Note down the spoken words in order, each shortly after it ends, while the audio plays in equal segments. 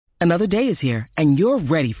Another day is here, and you're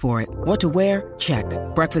ready for it. What to wear? Check.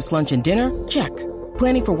 Breakfast, lunch, and dinner? Check.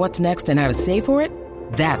 Planning for what's next and how to save for it?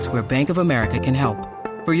 That's where Bank of America can help.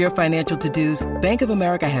 For your financial to-dos, Bank of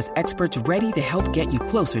America has experts ready to help get you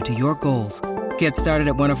closer to your goals. Get started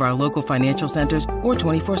at one of our local financial centers or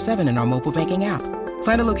 24/7 in our mobile banking app.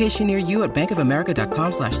 Find a location near you at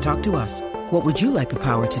bankofamerica.com/talktous. What would you like the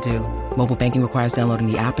power to do? Mobile banking requires downloading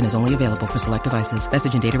the app and is only available for select devices.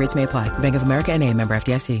 Message and data rates may apply. Bank of America N.A., member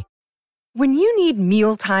FDIC. When you need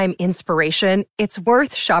mealtime inspiration, it's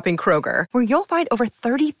worth shopping Kroger, where you'll find over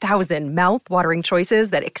 30,000 mouth-watering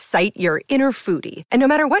choices that excite your inner foodie. And no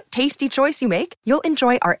matter what tasty choice you make, you'll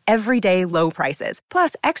enjoy our everyday low prices,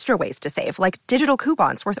 plus extra ways to save, like digital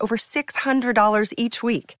coupons worth over $600 each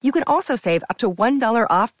week. You can also save up to $1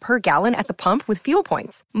 off per gallon at the pump with fuel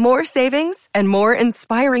points. More savings and more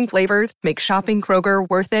inspiring flavors make shopping Kroger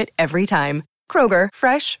worth it every time. Kroger,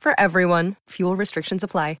 fresh for everyone. Fuel restrictions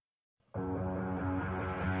apply.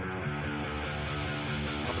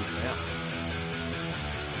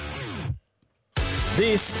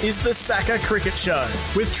 This is the SACA Cricket Show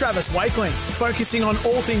with Travis Wakeling, focusing on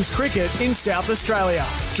all things cricket in South Australia.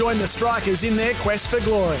 Join the Strikers in their quest for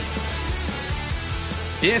glory.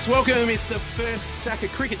 Yes, welcome. It's the first SACA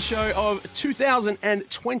Cricket Show of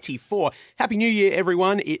 2024. Happy New Year,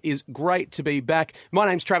 everyone. It is great to be back. My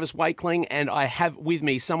name's Travis Wakeling, and I have with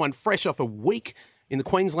me someone fresh off a week in the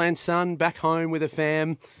Queensland sun, back home with a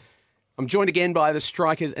fam. I'm joined again by the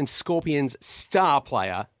Strikers and Scorpions star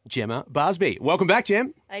player, Jemma Barsby. Welcome back,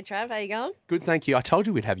 Jem. Hey, Trav, how you going? Good, thank you. I told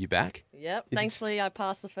you we'd have you back. Yep, thankfully I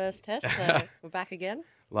passed the first test, so we're back again.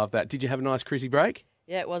 Love that. Did you have a nice cruisy break?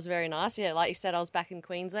 Yeah, it was very nice. Yeah, like you said, I was back in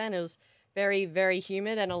Queensland. It was very, very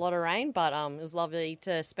humid and a lot of rain, but it was lovely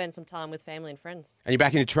to spend some time with family and friends. And you're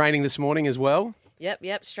back into training this morning as well?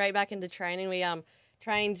 Yep, straight back into training. We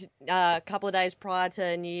trained a couple of days prior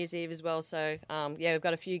to New Year's Eve as well, so we've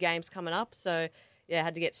got a few games coming up, so yeah,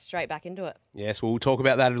 had to get straight back into it. Yes, well, we'll talk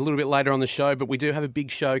about that a little bit later on the show, but we do have a big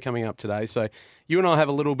show coming up today. So you and I have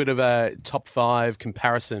a little bit of a top 5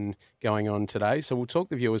 comparison going on today. So we'll talk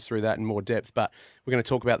the viewers through that in more depth, but we're going to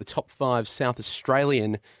talk about the top 5 South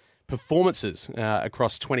Australian performances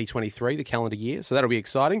across 2023, the calendar year. So that'll be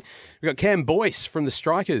exciting. We've got Cam Boyce from the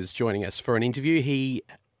Strikers joining us for an interview. He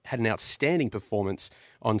had an outstanding performance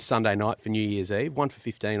on Sunday night for New Year's Eve, 1 for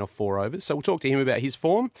 15 off 4 overs. So we'll talk to him about his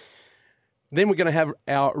form. Then we're going to have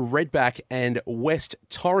our Redback and West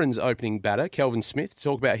Torrens opening batter, Kelvin Smith, to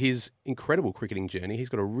talk about his incredible cricketing journey. He's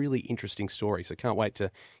got a really interesting story, so can't wait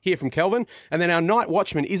to hear from Kelvin. And then our night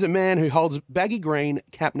watchman is a man who holds baggy green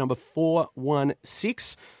cap number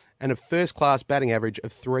 416 and a first-class batting average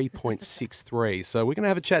of 3.63. So we're going to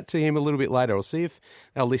have a chat to him a little bit later. I'll see if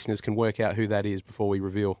our listeners can work out who that is before we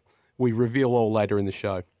reveal all later in the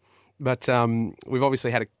show. But we've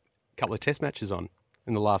obviously had a couple of test matches on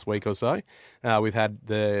in the last week or so. We've had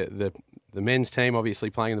the men's team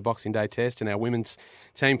obviously playing in the Boxing Day test and our women's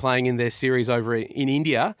team playing in their series over in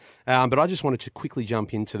India. But I just wanted to quickly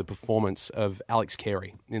jump into the performance of Alex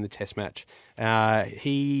Carey in the test match.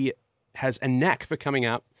 He has a knack for coming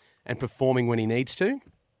up and performing when he needs to,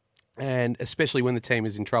 and especially when the team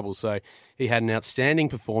is in trouble. So he had an outstanding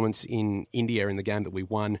performance in India in the game that we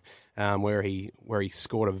won, where he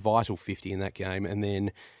scored a vital 50 in that game. And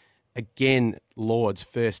then again, Lord's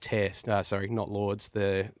first test,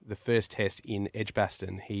 the first test in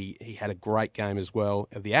Edgbaston. He had a great game as well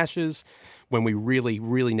of the Ashes when we really,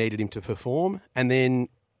 really needed him to perform. And then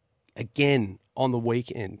again on the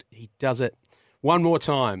weekend, he does it one more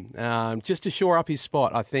time, just to shore up his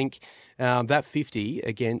spot. I think that 50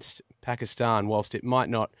 against Pakistan, whilst it might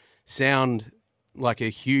not sound like a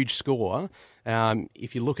huge score,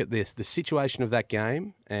 if you look at the situation of that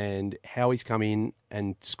game and how he's come in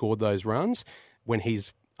and scored those runs when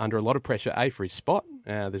he's under a lot of pressure, for his spot.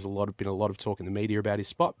 There's been a lot of talk in the media about his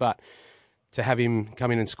spot, but to have him come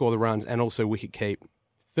in and score the runs and also wicket keep,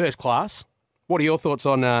 first class. What are your thoughts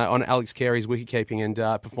on Alex Carey's wicket keeping and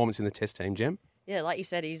performance in the Test team, Jem? Yeah, like you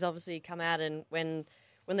said, he's obviously come out, and when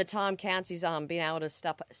the time counts, he's been able to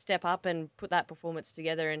step up and put that performance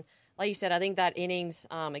together. And like you said, I think that innings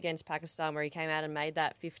against Pakistan where he came out and made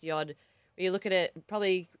that 50-odd, you look at it,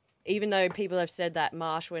 probably, even though people have said that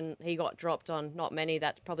Marsh, when he got dropped on not many,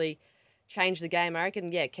 that probably changed the game, I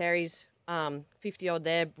reckon. Yeah, Carey's 50-odd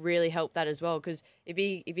there really helped that as well, because if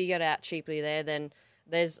he got out cheaply there, then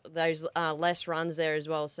there's those less runs there as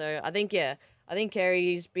well. So I think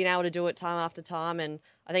Carey's been able to do it time after time, and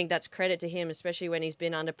I think that's credit to him, especially when he's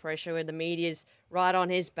been under pressure, where the media's right on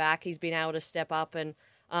his back. He's been able to step up and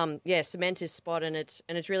cement his spot, and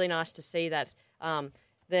it's really nice to see that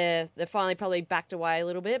they're finally probably backed away a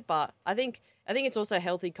little bit. But I think it's also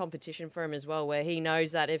healthy competition for him as well, where he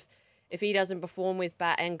knows that if he doesn't perform with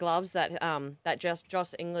bat and gloves, that just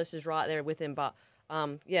Josh Inglis is right there with him. But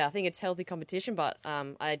I think it's healthy competition. But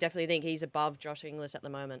I definitely think he's above Josh Inglis at the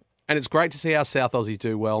moment. And it's great to see our South Aussies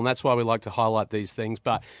do well, and that's why we like to highlight these things.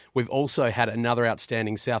 But we've also had another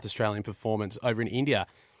outstanding South Australian performance over in India.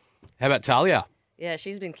 How about Talia? Yeah,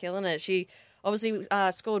 she's been killing it. She obviously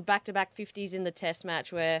scored back-to-back 50s in the Test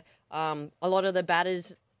match, where a lot of the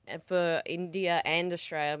batters for India and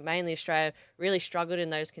Australia, mainly Australia, really struggled in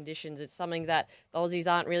those conditions. It's something that the Aussies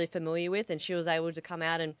aren't really familiar with, and she was able to come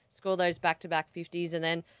out and score those back-to-back 50s and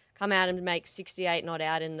then come out and make 68 not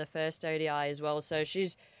out in the first ODI as well. So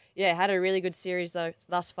she's had a really good series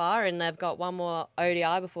thus far, and they've got one more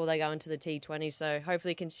ODI before they go into the T20. So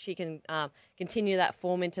hopefully she can continue that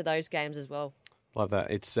form into those games as well. Love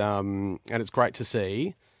that. It's and it's great to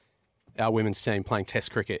see our women's team playing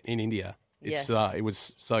Test cricket in India. It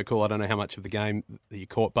was so cool. I don't know how much of the game that you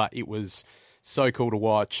caught, but it was so cool to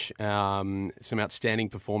watch. Some outstanding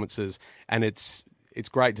performances, and it's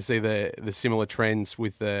great to see the similar trends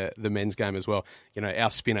with the men's game as well. You know,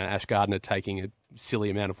 our spinner Ash Gardner taking a silly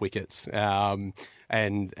amount of wickets, and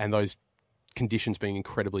those conditions being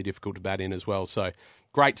incredibly difficult to bat in as well. So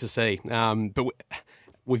great to see. But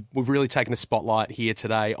we've really taken a spotlight here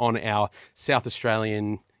today on our South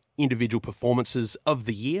Australian individual performances of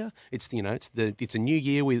the year. It's a new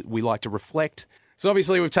year. We like to reflect. So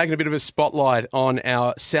obviously we've taken a bit of a spotlight on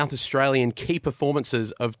our South Australian key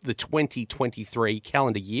performances of the 2023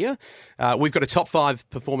 calendar year. We've got a top 5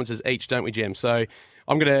 performances each, don't we, Jem? So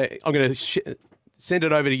I'm gonna send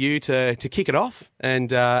it over to you to kick it off,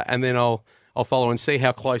 and then I'll follow and see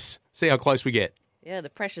how close we get. Yeah,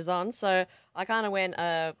 the pressure's on. So I kind of went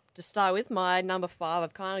to start with my number 5.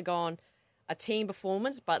 I've kind of gone a team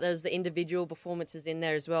performance, but there's the individual performances in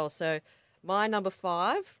there as well. So my number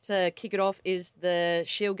 5 to kick it off is the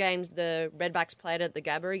Shield games the Redbacks played at the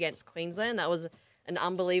Gabba against Queensland. That was an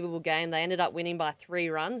unbelievable game. They ended up winning by 3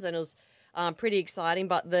 runs, and it was pretty exciting.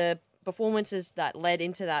 But the performances that led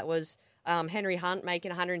into that was Henry Hunt making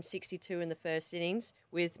 162 in the first innings,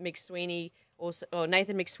 with Nathan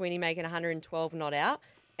McSweeney making 112 not out.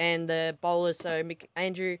 And the bowlers, so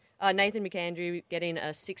Nathan McAndrew getting a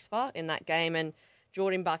 6-for in that game, and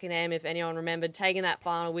Jordan Buckingham, if anyone remembered, taking that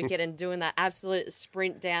final wicket and doing that absolute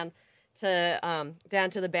sprint down to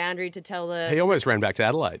the boundary to tell the... He almost ran back to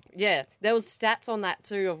Adelaide. Yeah, there was stats on that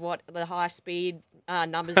too of what the high speed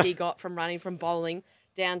numbers he got from running from bowling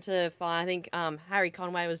down to fine. I think Harry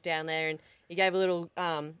Conway was down there, and he gave a little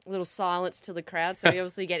silence to the crowd, so he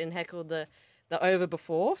obviously getting heckled the over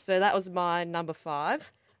before. So that was my number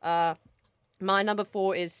 5. My number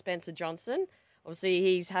 4 is Spencer Johnson. Obviously,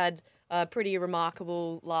 he's had a pretty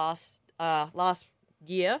remarkable last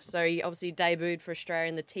year. So he obviously debuted for Australia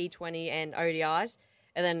in the T20 and ODIs.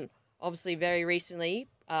 And then obviously very recently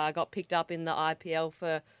got picked up in the IPL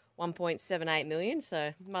for 1.78 million.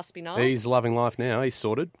 So must be nice. He's loving life now. He's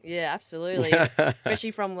sorted. Yeah, absolutely.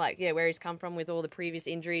 Especially from where he's come from with all the previous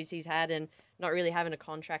injuries he's had and not really having a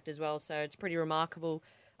contract as well. So it's pretty remarkable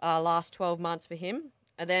last 12 months for him.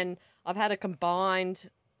 And then I've had a combined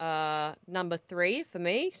number 3 for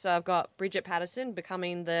me. So I've got Bridget Patterson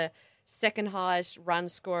becoming the second highest run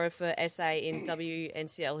scorer for SA in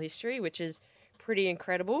WNCL history, which is pretty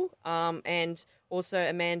incredible. And also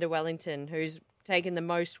Amanda Wellington, who's taken the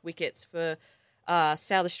most wickets for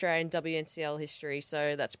South Australian WNCL history.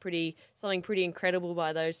 So that's something pretty incredible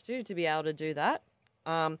by those two to be able to do that.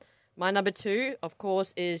 My number 2, of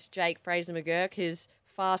course, is Jake Fraser-McGurk, his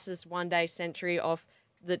fastest one-day century off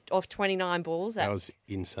 29 balls. That was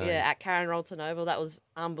insane. Yeah, at Karen Rolton Oval. That was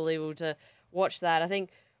unbelievable to watch that. I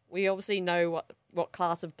think we obviously know what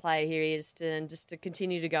class of player he is, and just to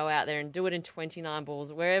continue to go out there and do it in 29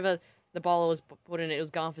 balls. Wherever the bowler was putting it, it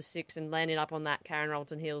was going for 6 and landing up on that Karen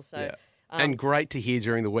Rolton Hill. So, yeah. And great to hear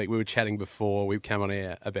during the week. We were chatting before we came on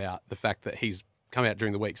air about the fact that he's come out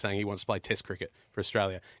during the week saying he wants to play Test cricket for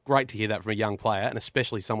Australia. Great to hear that from a young player, and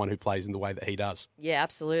especially someone who plays in the way that he does. Yeah,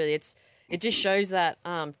 absolutely. It just shows that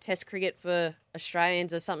Test cricket for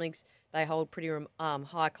Australians is something they hold pretty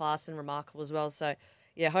high class and remarkable as well. So,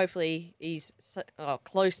 yeah, hopefully he's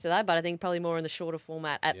close to that, but I think probably more in the shorter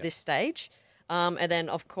format at this stage. And then,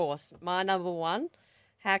 of course, my number 1,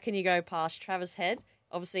 how can you go past Travis Head?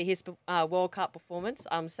 Obviously, his World Cup performance,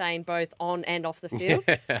 I'm saying both on and off the field.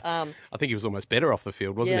 I think he was almost better off the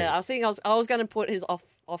field, wasn't he? Yeah, I think I was going to put his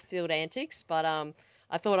off-field antics, but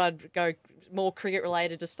I thought I'd go more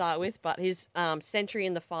cricket-related to start with. But his century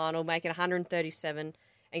in the final, making 137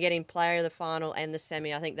 and getting player of the final and the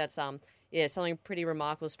semi, I think that's something pretty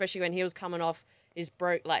remarkable, especially when he was coming off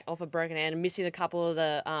off a broken hand and missing a couple of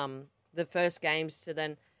the first games to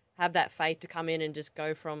then have that faith to come in and just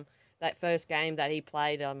go from that first game that he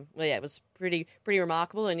played. It was pretty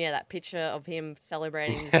remarkable. And that picture of him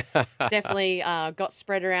celebrating definitely got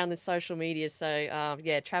spread around the social media. So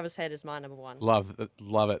Travis Head is my number one. Love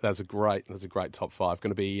it. That's a great top five. Going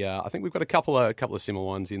to be. I think we've got a couple of similar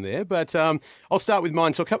ones in there, but I'll start with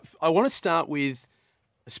mine. So I want to start with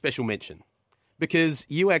a special mention because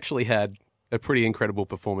you actually had a pretty incredible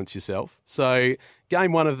performance yourself. So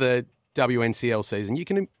game one of the WNCL season, you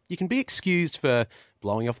can be excused for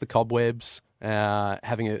blowing off the cobwebs,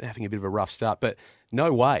 having a bit of a rough start, but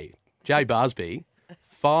no way. Jay Barsby,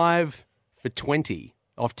 5 for 20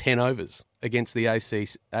 off 10 overs against the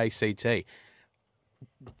ACT.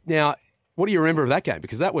 Now, what do you remember of that game?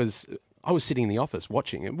 Because I was sitting in the office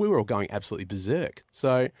watching, and we were all going absolutely berserk.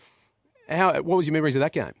 So, what was your memories of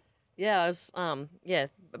that game? Yeah, it was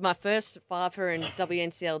my first fiver in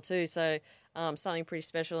WNCL too, so something pretty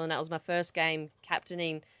special, and that was my first game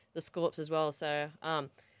captaining the Scorps as well. So I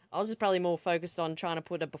was just probably more focused on trying to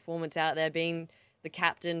put a performance out there, being the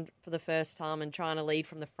captain for the first time and trying to lead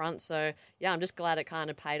from the front. So I'm just glad it kind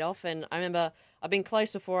of paid off. And I remember I've been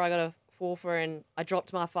close before. I got a 4 and I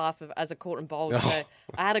dropped my 5 as a caught and bowled. So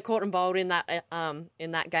I had a caught and bowled in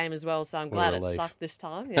that game as well. So I'm glad it stuck this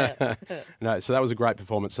time. Yeah. No, so that was a great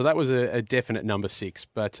performance. So that was a definite number 6.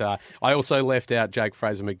 But I also left out Jake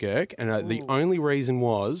Fraser McGurk, and the only reason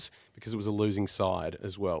was because it was a losing side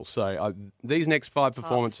as well. So these next 5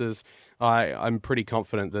 performances, I'm pretty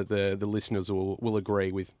confident that the listeners will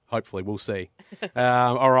agree with. Hopefully, we'll see.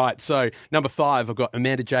 All right, so number 5, I've got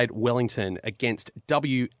Amanda Jade Wellington against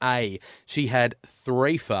WA. She had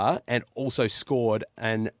 3 for and also scored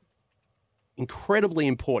an incredibly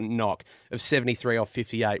important knock of 73 off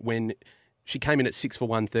 58 when she came in at 6 for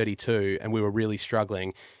 132 and we were really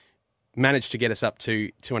struggling. Managed to get us up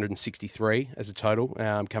to 263 as a total,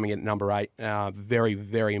 coming in at number 8. Very,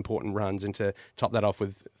 very important runs, and to top that off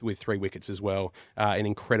with 3 wickets as well. An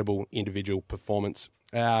incredible individual performance.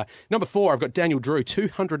 Number 4, I've got Daniel Drew,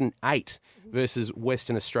 208 versus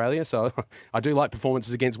Western Australia. So I do like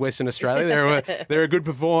performances against Western Australia. They're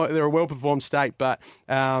a well-performed state, but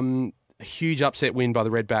a huge upset win by the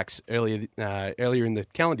Redbacks earlier in the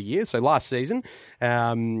calendar year, so last season.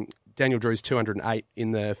 Daniel Drew's 208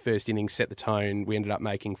 in the first innings set the tone. We ended up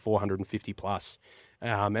making 450 plus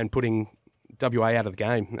and putting WA out of the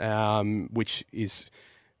game, which is,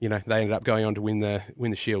 they ended up going on to win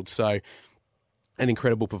the Shield. So an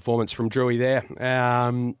incredible performance from Drewy there.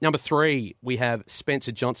 Number 3, we have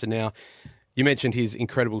Spencer Johnson. Now, you mentioned his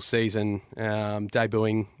incredible season,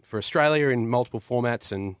 debuting for Australia in multiple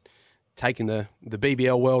formats and taking the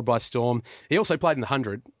BBL world by storm. He also played in the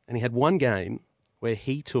 100, and he had one game where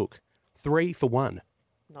he took 3 for 1.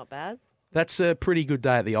 Not bad. That's a pretty good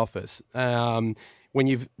day at the office. When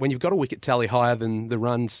you've got a wicket tally higher than the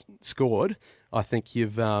runs scored, I think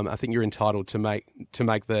you're entitled to make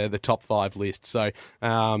the top 5 list. So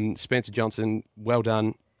Spencer Johnson, well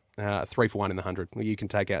done. 3 for 1 in the 100. You can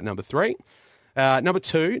take out number 3. Number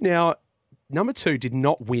 2. Now, number 2 did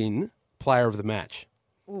not win Player of the Match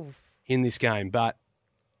in this game, but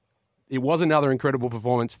it was another incredible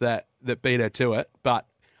performance that beat her to it. But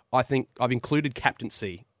I think I've included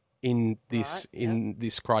captaincy in this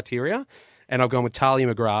criteria, and I've gone with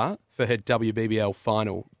Talia McGrath for her WBBL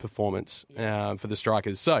final performance for the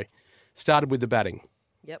Strikers. So, started with the batting.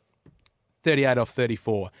 Yep. 38 off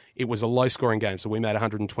 34. It was a low-scoring game, so we made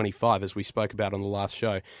 125, as we spoke about on the last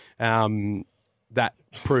show. That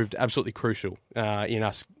proved absolutely crucial in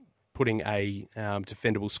us putting a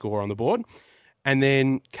defendable score on the board. And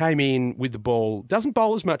then came in with the ball. Doesn't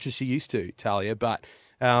bowl as much as she used to, Talia, but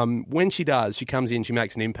when she does, she comes in, she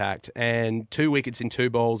makes an impact. And 2 wickets in 2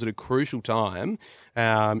 balls at a crucial time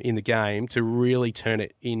in the game to really turn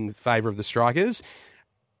it in favour of the Strikers.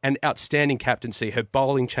 An outstanding captaincy. Her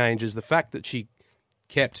bowling changes, the fact that she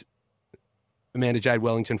kept Amanda Jade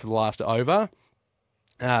Wellington for the last over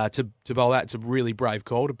to bowl that, it's a really brave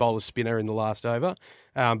call to bowl a spinner in the last over.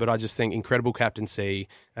 But I just think incredible captaincy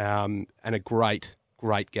and a great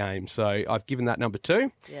game. So I've given that number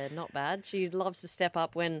 2. Yeah, not bad. She loves to step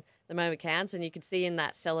up when the moment counts, and you could see in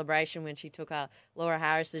that celebration when she took Laura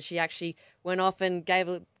Harris that she actually went off and gave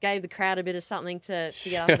the crowd a bit of something to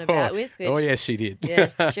get up and about with. Which, yes, she did.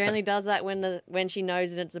 Yeah, she only does that when she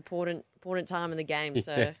knows that it's important time in the game.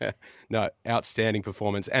 So no, outstanding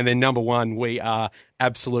performance. And then number 1, we are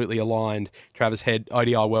absolutely aligned. Travis Head,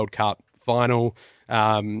 ODI World Cup final,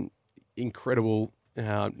 incredible.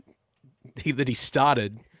 That he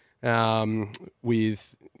started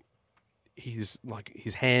with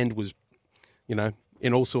his hand was,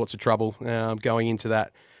 in all sorts of trouble going into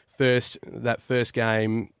that first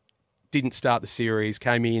game. Didn't start the series,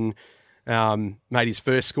 came in, made his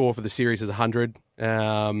first score for the series as 100,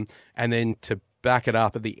 and then to back it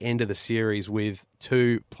up at the end of the series with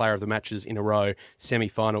 2 player of the matches in a row,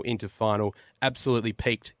 semi-final into final, absolutely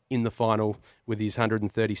peaked in the final with his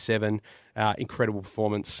 137. Incredible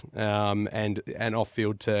performance, and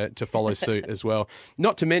off-field to follow suit as well.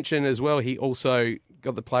 Not to mention as well, he also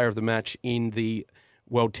got the player of the match in the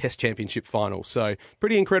World Test Championship final. So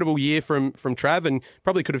pretty incredible year from Trav, and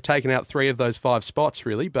probably could have taken out 3 of those 5 spots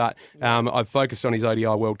really, but I've focused on his ODI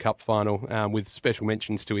World Cup final with special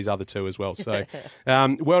mentions to his other 2 as well. So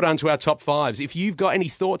well done to our top 5s. If you've got any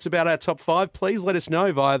thoughts about our top 5, please let us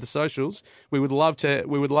know via the socials. We would love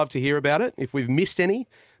to hear about it. If we've missed any,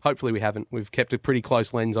 hopefully we haven't. We've kept a pretty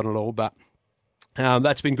close lens on it all, but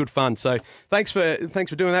that's been good fun. So thanks for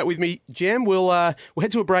doing that with me, Jem. We'll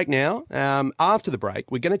head to a break now. After the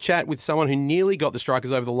break, we're going to chat with someone who nearly got the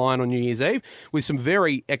Strikers over the line on New Year's Eve with some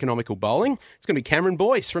very economical bowling. It's going to be Cameron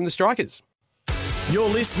Boyce from the Strikers. You're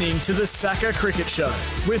listening to the SACA Cricket Show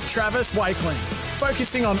with Travis Wakeling,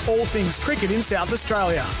 focusing on all things cricket in South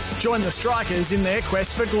Australia. Join the Strikers in their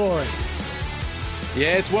quest for glory.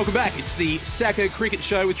 Yes, welcome back. It's the SACA Cricket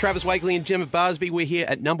Show with Travis Wakeling and Jemma Barsby. We're here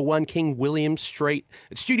at number 1 King William Street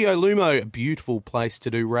at Studio Lumo, a beautiful place to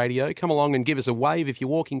do radio. Come along and give us a wave if you're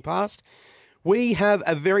walking past. We have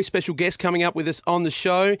a very special guest coming up with us on the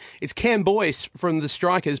show. It's Cam Boyce from the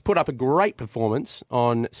Strikers, put up a great performance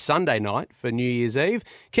on Sunday night for New Year's Eve.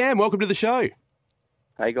 Cam, welcome to the show.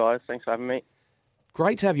 Hey guys, thanks for having me.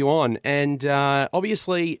 Great to have you on, and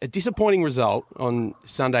obviously a disappointing result on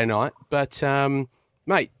Sunday night, but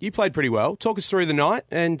mate, you played pretty well. Talk us through the night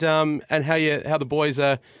and how the boys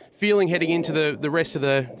are feeling heading into the rest of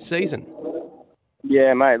the season.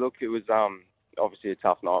 Yeah, mate. Look, it was obviously a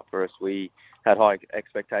tough night for us. We had high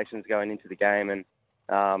expectations going into the game, and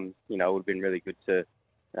it would have been really good to,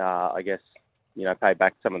 pay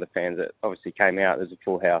back some of the fans that obviously came out. There's a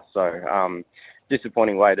full house, so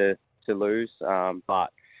disappointing way to lose. But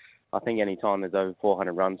I think any time there's over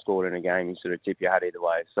 400 runs scored in a game, you sort of tip your hat either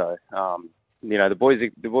way. So. The boys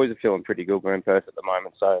are feeling pretty good. We're in Perth at the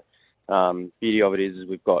moment, so beauty of it is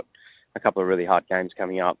we've got a couple of really hard games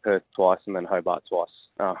coming up. Perth twice and then Hobart twice,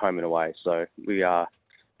 home and away. So we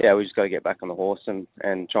just got to get back on the horse and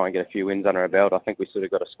try and get a few wins under our belt. I think we sort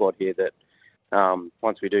of got a squad here that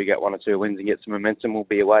once we do get 1 or 2 wins and get some momentum, we'll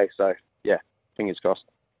be away. So yeah, fingers crossed.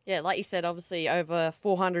 Yeah, like you said, obviously over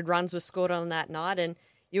 400 runs were scored on that night, and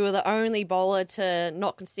you were the only bowler to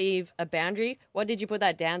not concede a boundary. What did you put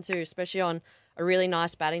that down to, especially on a really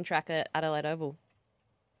nice batting track at Adelaide Oval?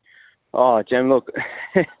 Oh, Jem, look,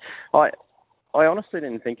 I honestly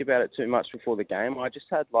didn't think about it too much before the game. I just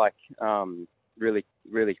had really,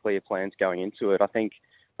 really clear plans going into it. I think,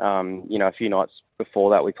 a few nights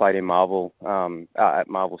before that we played in Marvel,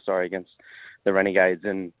 against the Renegades,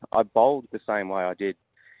 and I bowled the same way I did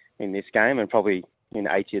in this game, and probably in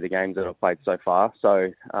 80 of the games that I've played so far.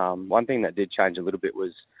 So one thing that did change a little bit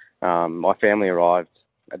was my family arrived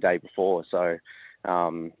a day before. So,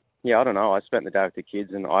 I don't know. I spent the day with the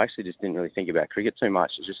kids, and I actually just didn't really think about cricket too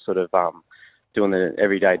much. It was just sort of doing the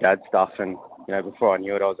everyday dad stuff. And, before I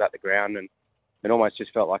knew it, I was at the ground, and it almost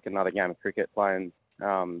just felt like another game of cricket playing,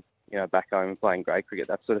 back home and playing grade cricket,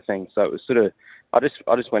 that sort of thing. So it was sort of, I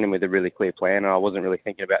just went in with a really clear plan, and I wasn't really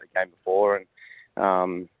thinking about the game before,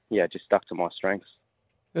 and, just stuck to my strengths.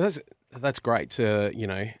 That's great to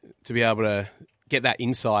be able to get that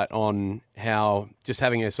insight on how just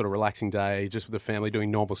having a sort of relaxing day, just with the family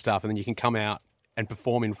doing normal stuff, and then you can come out and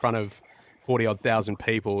perform in front of 40-odd thousand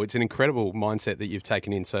people. It's an incredible mindset that you've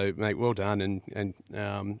taken in. So, mate, well done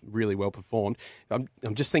and really well performed. I'm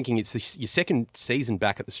just thinking it's your second season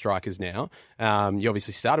back at the Strikers now. You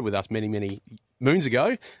obviously started with us many, many moons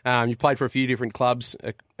ago. You've played for a few different clubs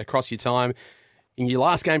across your time. In your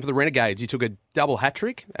last game for the Renegades, you took a double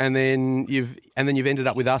hat-trick, and then you've ended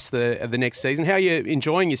up with us the next season. How are you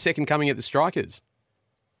enjoying your second coming at the Strikers?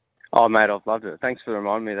 Oh, mate, I've loved it. Thanks for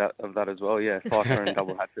reminding me of that as well. Yeah, 5 and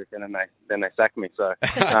double hat-trick, and then they sacked me. So,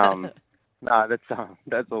 no,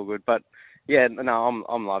 that's all good. But yeah, no,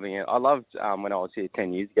 I'm loving it. I loved when I was here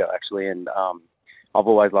 10 years ago, actually, and I've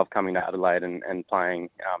always loved coming to Adelaide and playing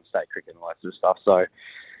state cricket and all that sort of stuff. So,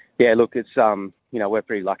 yeah, look, it's we're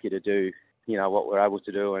pretty lucky to do what we're able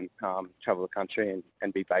to do and travel the country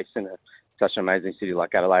and be based in such an amazing city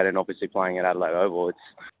like Adelaide, and obviously playing at Adelaide Oval.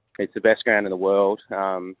 It's the best ground in the world,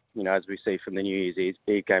 as we see from the New Year's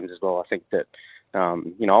Eve games as well. I think that, I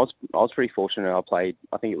was pretty fortunate. I played,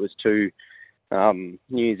 I think it was 2 New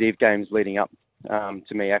Year's Eve games leading up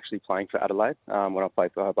to me actually playing for Adelaide when I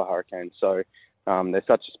played for Hobart Hurricanes. So they're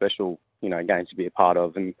such a special, games to be a part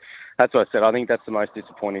of. And that's what I said. I think that's the most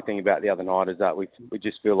disappointing thing about the other night is that we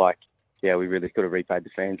just feel like, we really could have repaid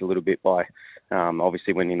the fans a little bit by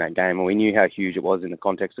obviously winning that game. And we knew how huge it was in the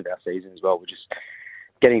context of our season as well. We're just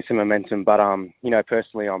getting some momentum. But,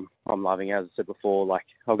 personally, I'm loving it. As I said before, like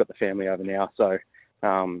I've got the family over now. So,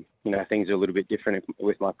 things are a little bit different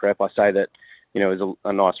with my prep. I say that, it was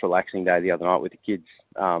a nice relaxing day the other night with the kids.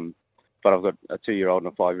 But I've got a 2-year-old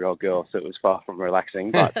and a 5-year-old girl, so it was far from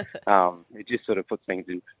relaxing. But it just sort of puts things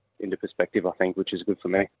into perspective, I think, which is good for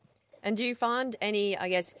me. And do you find any,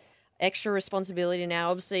 extra responsibility now?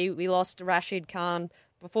 Obviously, we lost Rashid Khan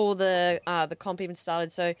before the comp even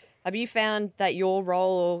started. So have you found that your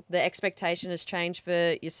role or the expectation has changed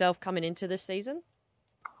for yourself coming into this season?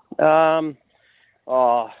 Maybe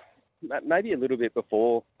a little bit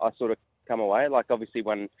before I sort of come away. Like, obviously,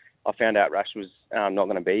 when I found out Rash was not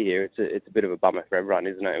going to be here, it's a bit of a bummer for everyone,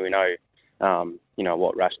 isn't it? We know,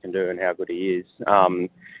 what Rash can do and how good he is.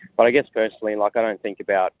 But I guess personally, I don't think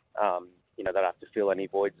about, that I have to fill any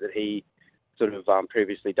voids that he sort of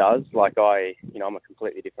previously does. I'm a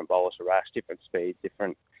completely different bowler to Rash, different speeds,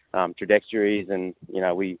 different trajectories, and,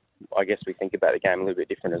 I guess we think about the game a little bit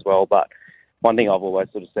different as well. But one thing I've always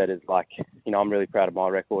sort of said is, I'm really proud of my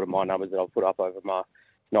record and my numbers that I've put up over my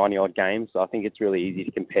 90-odd games. So I think it's really easy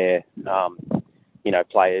to compare,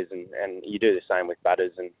 players, and you do the same with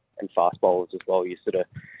batters and fast bowlers as well. You sort of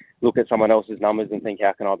look at someone else's numbers and think,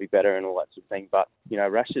 how can I be better and all that sort of thing. But,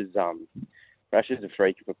 Rash is a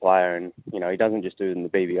freak of a player, and, he doesn't just do it in the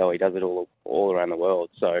BBL, he does it all around the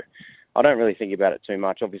world. So I don't really think about it too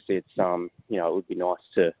much. Obviously, it's, it would be nice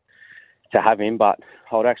to have him, but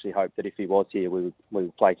I would actually hope that if he was here, we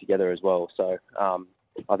would play together as well. So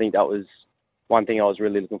I think that was one thing I was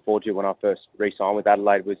really looking forward to when I first re-signed with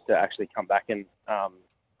Adelaide, was to actually come back and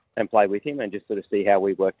play with him and just sort of see how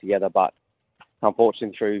we work together. But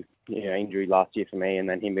unfortunately, through injury last year for me, and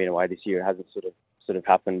then him being away this year, it hasn't sort of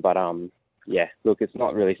happened. But look, it's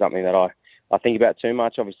not really something that I think about too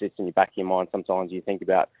much. Obviously, it's in your back of your mind. Sometimes you think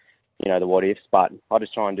about the what ifs, but I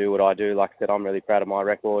just try and do what I do. Like I said, I'm really proud of my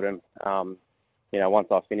record, and once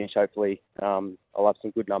I finish, hopefully I'll have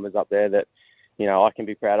some good numbers up there that I can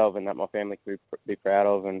be proud of and that my family can be proud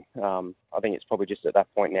of. And I think it's probably just at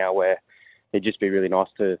that point now where it'd just be really nice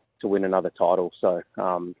to win another title. So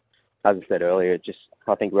as I said earlier,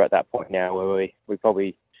 I think we're at that point now where we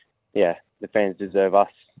probably, the fans deserve us,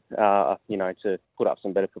 to put up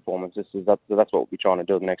some better performances. So that's what we'll be trying to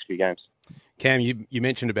do in the next few games. Cam, you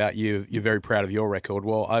mentioned about you're very proud of your record.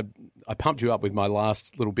 Well, I pumped you up with my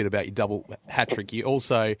last little bit about your double hat-trick. You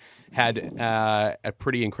also had a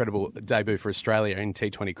pretty incredible debut for Australia in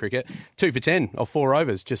T20 cricket. 2 for 10 off 4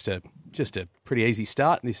 overs. Just a pretty easy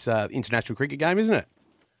start in this international cricket game, isn't it?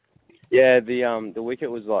 Yeah, the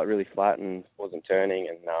wicket was really flat and wasn't turning,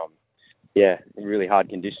 and really hard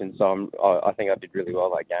conditions. So I think I did really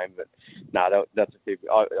well that game. But no, that's a big.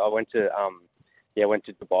 I went to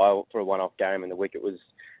Dubai for a one-off game, and the wicket was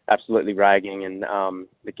absolutely ragging, and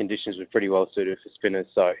the conditions were pretty well suited for spinners.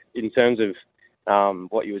 So in terms of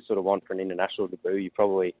what you would sort of want for an international debut, you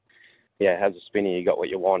probably, as a spinner, you got what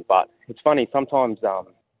you want. But it's funny, sometimes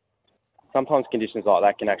conditions like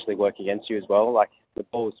that can actually work against you as well. Like, the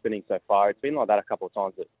ball was spinning so far. It's been like that a couple of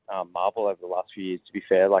times at Marvel over the last few years, to be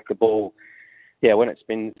fair. Like, the ball, when it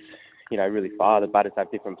spins, really far, the batters have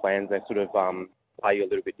different plans. They sort of play you a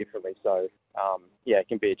little bit differently. So, it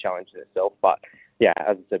can be a challenge in itself. But, as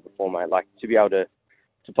I said before, mate, like, to be able to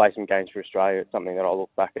play some games for Australia, it's something that I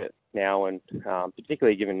look back at now. And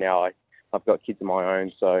particularly given now I've got kids of my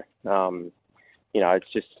own. So,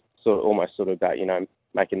 it's just almost about,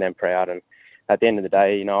 making them proud. And at the end of the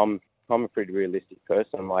day, I'm a pretty realistic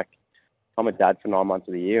person. Like, I'm a dad for 9 months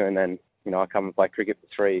of the year, and then, I come and play cricket for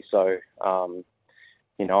 3. So,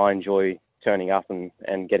 I enjoy turning up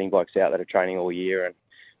and getting blokes out that are training all year and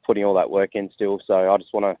putting all that work in still. So I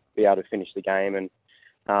just want to be able to finish the game and,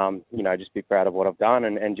 just be proud of what I've done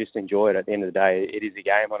and just enjoy it. At the end of the day, it is a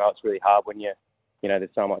game. I know it's really hard when there's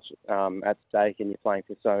so much at stake and you're playing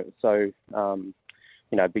for so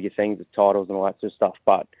bigger things, with titles and all that sort of stuff.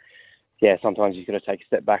 But sometimes you've got to take a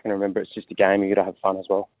step back and remember it's just a game. You've got to have fun as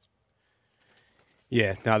well.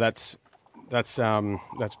 Yeah, no, that's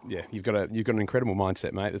you've got an incredible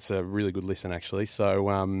mindset, mate. That's a really good listen, actually.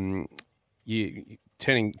 So you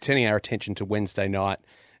turning our attention to Wednesday night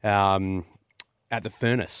at the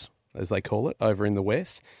Furnace, as they call it, over in the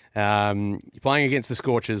West. You're playing against the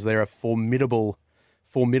Scorchers. They're a formidable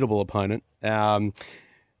opponent. How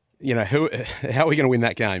are we going to win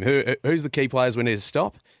that game? Who's the key players we need to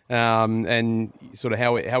stop? And sort of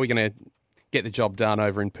how are we going to get the job done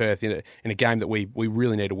over in Perth in a game that we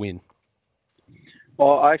really need to win?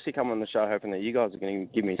 Well, I actually come on the show hoping that you guys are going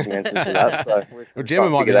to give me some answers to that. So Well, Jemma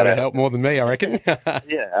might be able to help more than me, I reckon.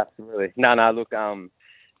 Yeah, absolutely. No, look,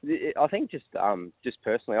 I think just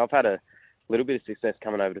personally, I've had a little bit of success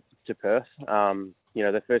coming over to Perth.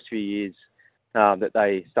 The first few years that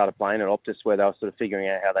they started playing at Optus, where they were sort of figuring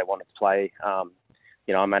out how they wanted to play,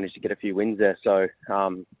 I managed to get a few wins there. So,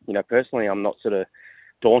 personally, I'm not sort of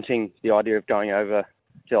daunting the idea of going over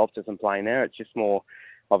to Optus and playing there. It's just more,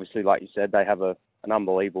 obviously, like you said, they have an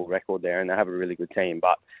unbelievable record there and they have a really good team.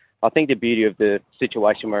 But I think the beauty of the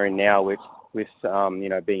situation we're in now with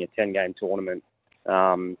being a 10-game tournament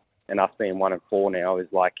and us being 1-4 now is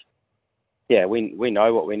like, yeah, we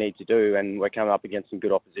know what we need to do and we're coming up against some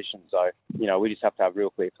good opposition. So, we just have to have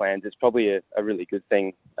real clear plans. It's probably a really good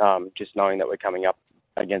thing just knowing that we're coming up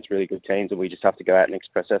against really good teams and we just have to go out and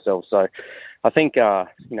express ourselves. So I think,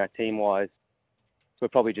 team-wise, we're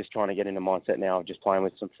probably just trying to get in the mindset now of just playing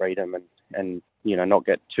with some freedom and not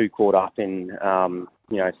get too caught up in,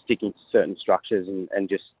 sticking to certain structures and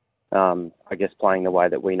just, I guess, playing the way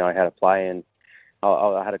that we know how to play. And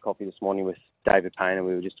I had a coffee this morning with David Payne and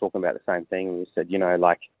we were just talking about the same thing. And we said,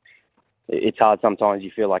 it's hard sometimes.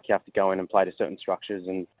 You feel like you have to go in and play to certain structures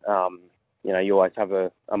and, you always have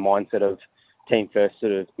a mindset of team first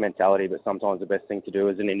sort of mentality, but sometimes the best thing to do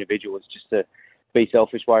as an individual is just to be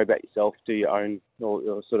selfish, worry about yourself, do your own,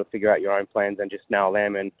 or sort of figure out your own plans and just nail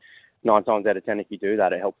them. And 9 times out of 10, if you do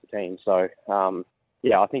that, it helps the team. So,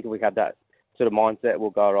 I think if we have that sort of mindset, we'll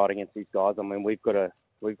go right against these guys. I mean, we've got an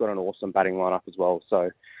awesome batting lineup as well. So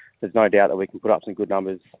there's no doubt that we can put up some good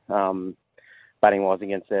numbers batting-wise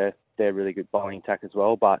against their really good bowling attack as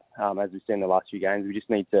well. But as we've seen in the last few games, we just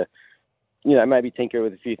need to, maybe tinker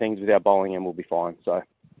with a few things with our bowling and we'll be fine. So,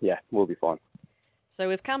 yeah, we'll be fine. So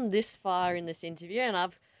we've come this far in this interview and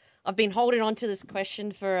I've been holding on to this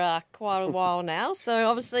question for quite a while now. So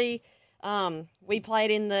obviously we played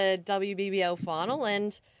in the WBBL final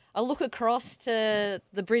and I look across to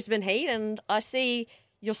the Brisbane Heat and I see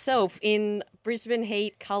yourself in Brisbane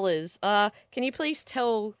Heat colours. Can you please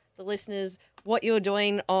tell the listeners what you're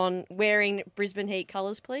doing on wearing Brisbane Heat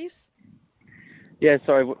colours, please? Yeah,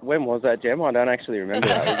 sorry, when was that, Jemma? I don't actually remember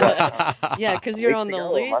that. Yeah, because you're on the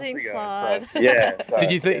losing side. So, yeah. So,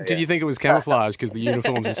 Did you think it was camouflage because the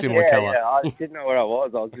uniform's a similar colour? Yeah, I didn't know where I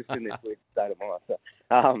was. I was just in this weird state of mind. So,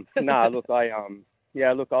 I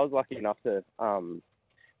was lucky enough to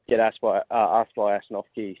get asked by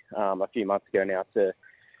Ashnoffke a few months ago now to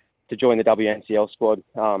join the WNCL squad.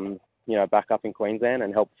 Back up in Queensland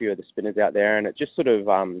and help a few of the spinners out there, and it just sort of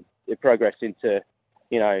it progressed into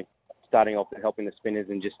starting off with helping the spinners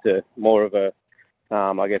and just more of a,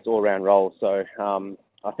 all-round role. So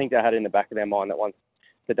I think they had in the back of their mind that once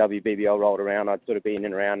the WBBL rolled around, I'd sort of be in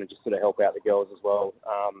and around and just sort of help out the girls as well.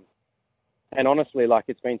 And honestly,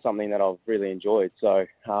 it's been something that I've really enjoyed. So,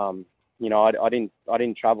 I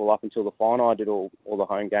didn't travel up until the final. I did all the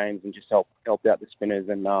home games and just helped out the spinners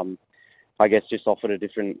and just offered a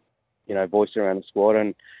different, voice around the squad.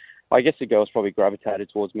 And I guess the girls probably gravitated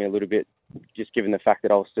towards me a little bit, just given the fact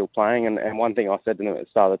that I was still playing. And one thing I said to them at the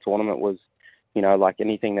start of the tournament was,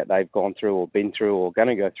 anything that they've gone through or been through or going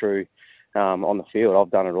to go through on the field, I've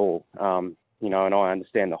done it all. And I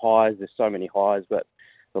understand the highs. There's so many highs, but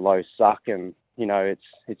the lows suck. And,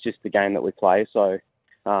 it's just the game that we play. So,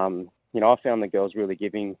 I found the girls really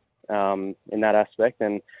giving in that aspect.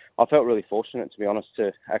 And I felt really fortunate, to be honest,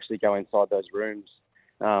 to actually go inside those rooms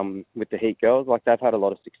with the Heat girls. They've had a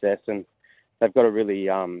lot of success and they've got a really,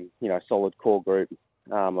 solid core group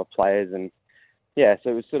of players. And yeah,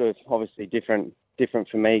 so it was sort of obviously different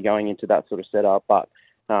for me going into that sort of setup. But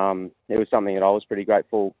it was something that I was pretty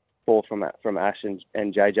grateful for from Ash and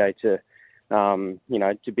JJ to,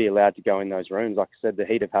 to be allowed to go in those rooms. Like I said, the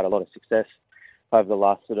Heat have had a lot of success over the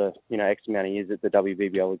last sort of, X amount of years that the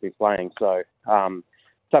WBBL has been playing. So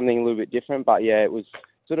something a little bit different. But yeah, it was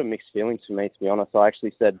sort of mixed feelings for me, to be honest. I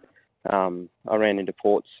actually said, I ran into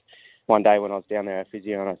Ports one day when I was down there at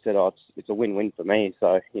physio and I said, it's a win-win for me.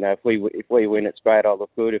 So, if we win, it's great. I look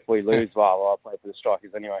good. If we lose, well, I'll play for the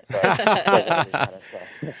Strikers anyway. So,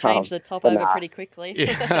 change the top over pretty quickly.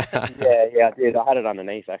 Yeah, I did. I had it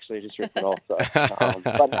underneath, actually, just ripped it off. So,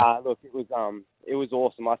 look, it was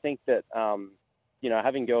awesome. I think that,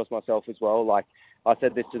 having girls myself as well, I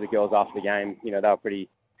said this to the girls after the game, they were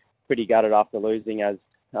pretty gutted after losing as,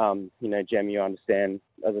 Jem, you understand,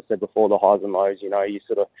 as I said before, the highs and lows, you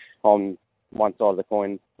sort of on one side of the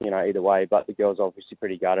coin, either way, but the girls are obviously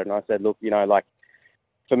pretty gutted. And I said, look,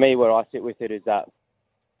 for me, where I sit with it is that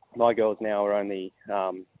my girls now are only,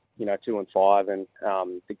 2 and 5 and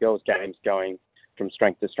the girls' game's going from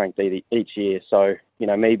strength to strength each year. So,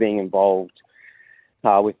 me being involved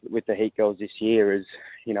with the Heat girls this year is,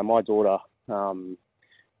 my daughter,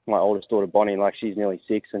 my oldest daughter Bonnie, like she's nearly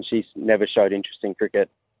 6 and she's never showed interest in cricket,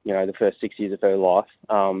 the first 6 years of her life.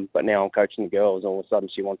 But now I'm coaching the girls, all of a sudden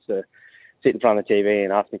she wants to sit in front of the TV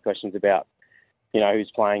and ask me questions about,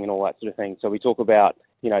 who's playing and all that sort of thing. So we talk about,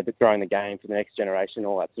 growing the game for the next generation,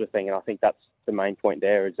 all that sort of thing. And I think that's the main point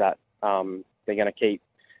there is that they're going to keep,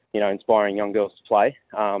 inspiring young girls to play.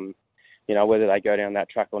 Whether they go down that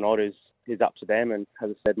track or not is up to them. And as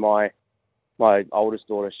I said, my oldest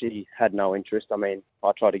daughter, she had no interest. I mean,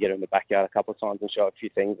 I tried to get her in the backyard a couple of times and show her a few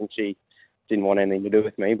things, and she didn't want anything to do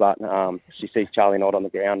with me. But she sees Charlie Knott on the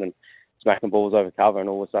ground and smacking balls over cover, and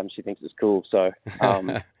all of a sudden she thinks it's cool. So,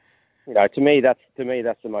 to me, that's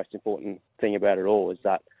the most important thing about it all is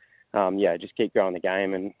that, just keep growing the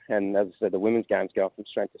game. And as I said, the women's game's going from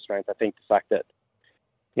strength to strength. I think the fact that,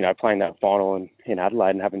 playing that final in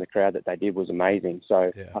Adelaide and having the crowd that they did was amazing.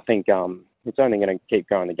 So I think it's only going to keep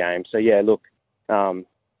growing the game. So, look,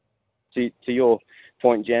 to your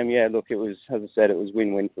point, Jem, look, it was, as I said, it was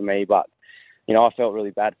win-win for me. But, I felt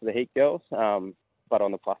really bad for the Heat girls. But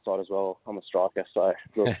on the plus side as well, I'm a striker. So,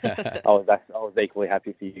 look, I was equally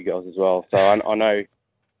happy for you girls as well. So I know,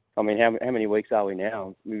 I mean, how many weeks are we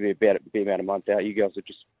now? Maybe about a month out. You girls will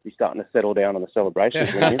just be starting to settle down on the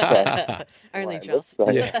celebrations, wouldn't you? So, only just. So,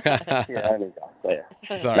 only just.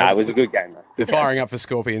 So, Sorry. No, it was a good game, though. They're firing up for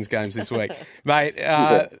Scorpions games this week. Mate,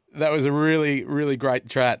 that was a really, really great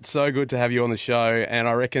chat. So good to have you on the show. And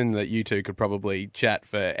I reckon that you two could probably chat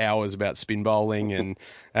for hours about spin bowling.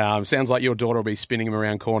 And sounds like your daughter will be spinning them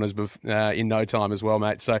around corners in no time as well,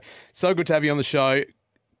 mate. So good to have you on the show.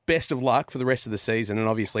 Best of luck for the rest of the season and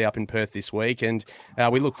obviously up in Perth this week. And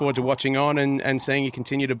we look forward to watching on and seeing you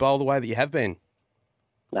continue to bowl the way that you have been.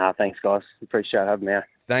 Thanks, guys. Appreciate having me out.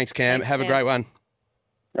 Thanks, Cam. Have a great one.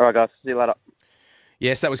 All right, guys. See you later.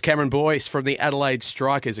 Yes, that was Cameron Boyce from the Adelaide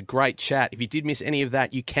Strikers. A great chat. If you did miss any of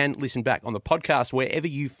that, you can listen back on the podcast wherever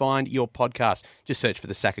you find your podcast. Just search for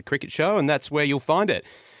the SACA Cricket Show and that's where you'll find it.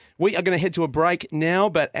 We are going to head to a break now,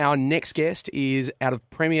 but our next guest is out of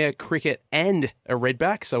Premier Cricket and a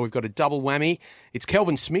Redback, so we've got a double whammy. It's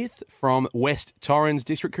Kelvin Smith from West Torrens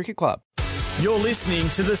District Cricket Club. You're listening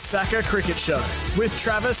to the SACA Cricket Show with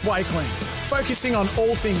Travis Wakeling, focusing on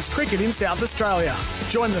all things cricket in South Australia.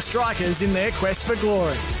 Join the Strikers in their quest for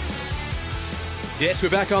glory. Yes, we're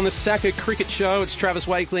back on the SACA Cricket Show. It's Travis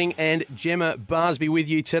Wakeling and Jemma Barsby with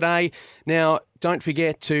you today. Now, don't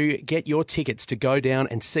forget to get your tickets to go down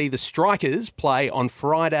and see the Strikers play on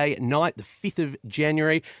Friday night, the 5th of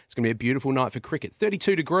January. It's going to be a beautiful night for cricket,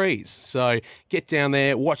 32 degrees. So get down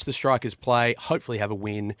there, watch the Strikers play, hopefully have a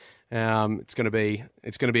win. It's going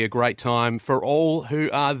to be a great time for all who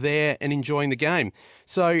are there and enjoying the game.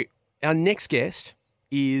 So our next guest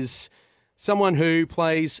is someone who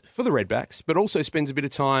plays for the Redbacks, but also spends a bit of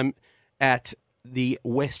time at the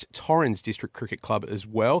West Torrens District Cricket Club as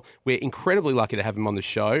well. We're incredibly lucky to have him on the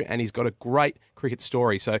show, and he's got a great cricket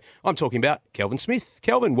story. So I'm talking about Kelvin Smith.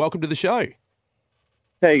 Kelvin, welcome to the show.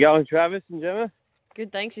 How you going, Travis and Jemma?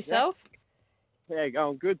 Good, thanks. Yourself? Yeah,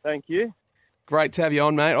 going good, thank you. Great to have you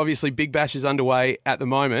on, mate. Obviously, Big Bash is underway at the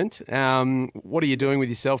moment. What are you doing with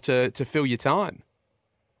yourself to fill your time?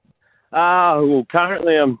 Well,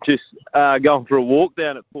 currently I'm just going for a walk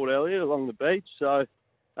down at Port Elliot along the beach. So,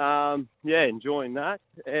 enjoying that.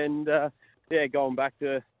 And, going back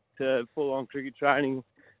to full-on cricket training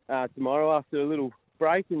tomorrow after a little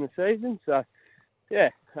break in the season. So,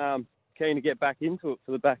 keen to get back into it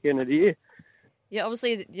for the back end of the year. Yeah,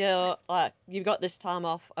 obviously you've got this time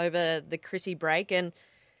off over the Chrissy break. And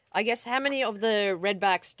I guess how many of the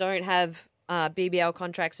Redbacks don't have BBL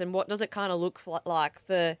contracts, and what does it kind of look like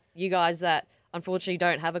for you guys that unfortunately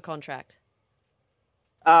don't have a contract?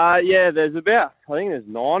 There's I think there's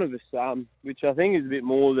 9 of us, which I think is a bit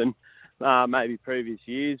more than maybe previous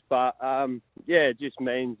years. But, it just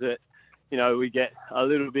means that, we get a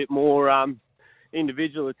little bit more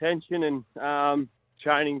individual attention and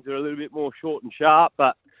trainings are a little bit more short and sharp.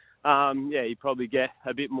 But, you probably get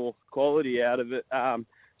a bit more quality out of it,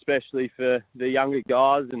 especially for the younger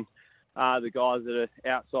guys and the guys that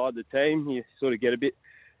are outside the team. You sort of get a bit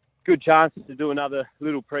good chances to do another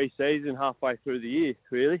little pre-season halfway through the year,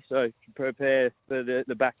 really, so to prepare for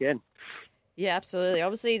the back end. Yeah, absolutely.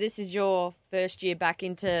 Obviously, this is your first year back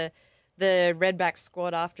into the Redback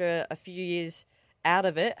squad after a few years out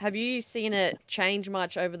of it. Have you seen it change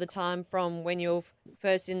much over the time from when you were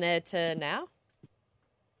first in there to now?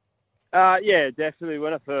 Definitely.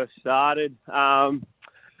 When I first started, I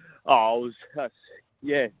was a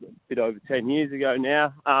bit over 10 years ago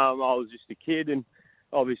now. I was just a kid and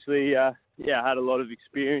obviously, I had a lot of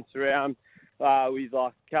experience around with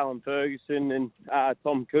like Callum Ferguson and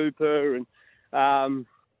Tom Cooper and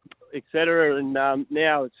etc. And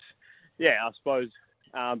now it's, I suppose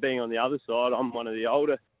being on the other side, I'm one of the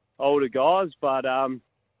older guys, but and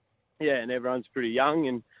everyone's pretty young,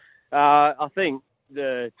 and I think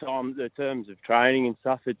the terms of training and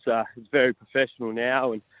stuff, it's very professional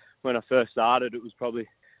now. And when I first started, it was probably,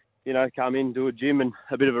 come in, do a gym and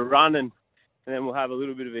a bit of a run, and then we'll have a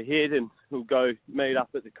little bit of a hit, and we'll go meet up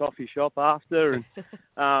at the coffee shop after.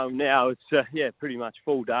 And now it's pretty much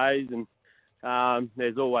full days, and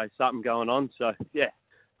there's always something going on. So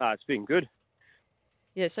it's been good.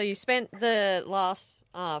 Yeah, so you spent the last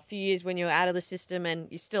few years when you were out of the system, and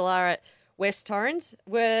you still are at West Torrens.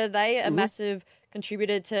 Were they a massive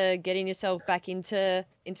contributor to getting yourself back into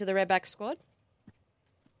the Redback squad?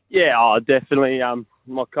 Yeah, definitely.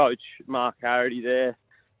 My coach, Mark Harrity there,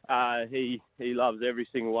 he loves every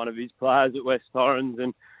single one of his players at West Torrens,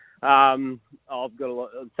 and I've got a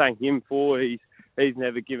lot to thank him for. He's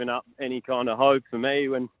never given up any kind of hope for me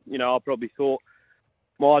when, I probably thought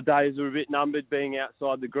my days were a bit numbered being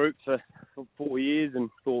outside the group for 4 years, and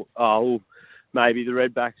thought, maybe the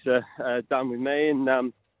Redbacks are done with me.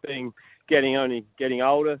 And getting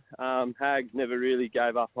older, Hags never really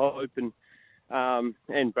gave up hope,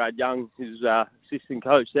 and Brad Young, his assistant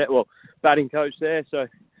coach there, batting coach there. So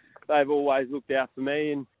they've always looked out for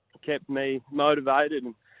me and kept me motivated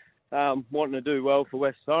and wanting to do well for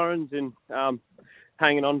West Torrens, and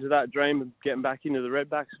hanging on to that dream of getting back into the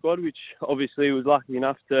Redback squad, which obviously was lucky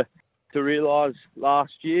enough to realise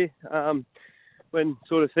last year, when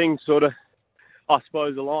things I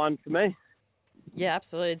suppose, aligned for me. Yeah,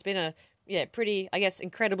 absolutely. It's been a pretty, I guess,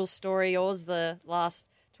 incredible story, yours, the last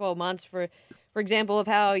 12 months, for example, of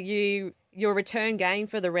how your return game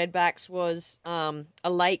for the Redbacks was a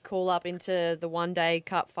late call-up into the one-day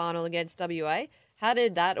cup final against WA. How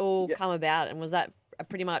did that all come about, and was that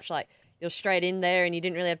pretty much like you're straight in there and you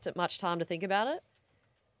didn't really have much time to think about it?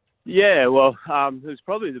 Yeah, well, it was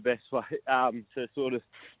probably the best way to sort of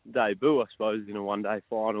debut, I suppose, in a one-day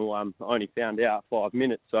final. I only found out 5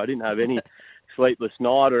 minutes, so I didn't have any sleepless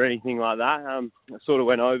night or anything like that. I sort of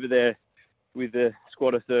went over there with the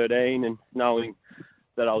squad of 13 and knowing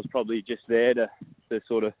that I was probably just there to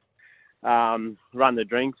sort of run the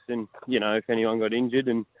drinks and, if anyone got injured.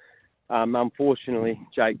 And unfortunately,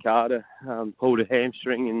 Jake Carter pulled a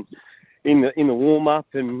hamstring in the warm-up,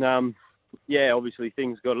 and obviously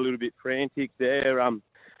things got a little bit frantic there.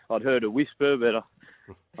 I'd heard a whisper, but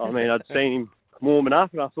I'd seen him warming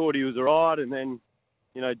up, and I thought he was all right. And then,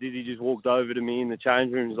 Dizzy just walked over to me in the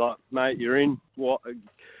change room and was like, "Mate, you're in. What?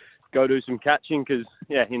 Go do some catching," because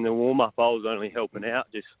in the warm-up I was only helping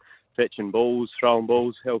out, just fetching balls, throwing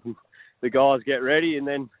balls, helping the guys get ready, and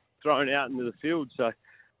then throwing out into the field. So,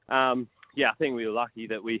 I think we were lucky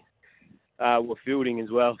that we were fielding as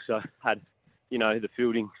well. So had the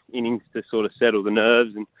fielding innings to sort of settle the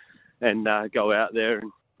nerves and go out there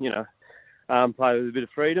and, play with a bit of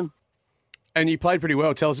freedom. And you played pretty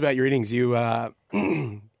well. Tell us about your innings. You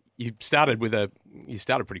you started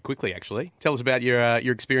pretty quickly, actually. Tell us about your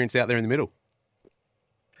experience out there in the middle.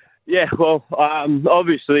 Yeah, well,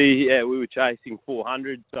 obviously, we were chasing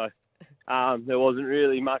 400, so there wasn't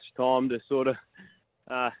really much time to sort of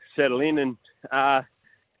settle in and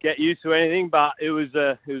get used to anything. But it was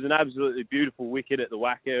an absolutely beautiful wicket at the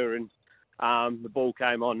Wacker, and the ball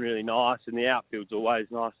came on really nice, and the outfield's always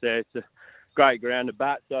nice there. It's a great ground to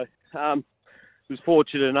bat, so was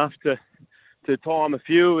fortunate enough to time a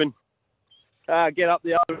few and get up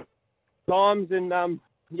the other times. And I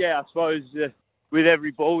suppose with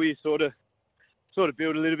every ball you sort of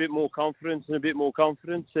build a little bit more confidence. And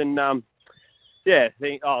I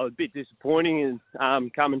think a bit disappointing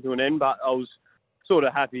and coming to an end, but I was sort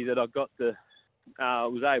of happy that I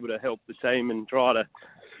was able to help the team and try to,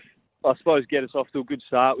 I suppose, get us off to a good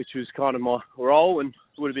start, which was kind of my role, and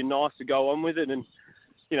it would have been nice to go on with it. And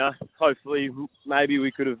hopefully maybe we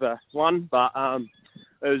could have won, but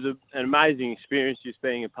it was an amazing experience just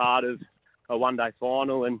being a part of a one-day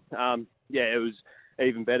final, and it was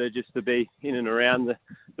even better just to be in and around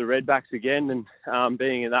the Redbacks again, and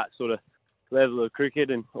being at that sort of level of cricket,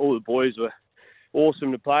 and all the boys were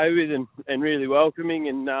awesome to play with and really welcoming,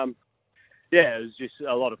 and it was just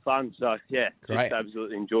a lot of fun. So just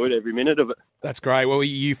absolutely enjoyed every minute of it. That's great. Well,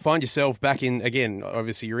 you find yourself back in again.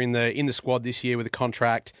 Obviously, you're in the squad this year with a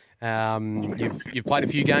contract. You've played a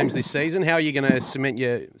few games this season. How are you going to cement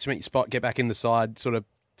your spot, get back in the side, sort of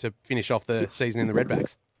to finish off the season in the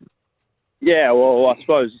Redbacks? Yeah, well, I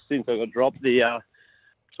suppose since I got dropped, the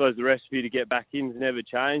recipe to get back in's never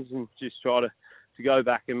changed, and just try to go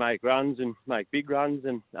back and make runs and make big runs.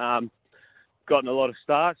 And gotten a lot of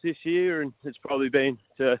starts this year, and it's probably been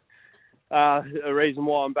a reason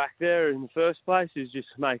why I'm back there in the first place is just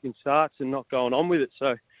making starts and not going on with it.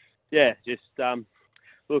 So, yeah, just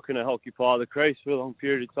looking to occupy the crease for a long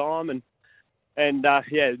period of time and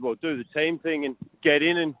do the team thing and get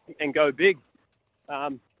in and go big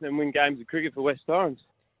and win games of cricket for West Torrens.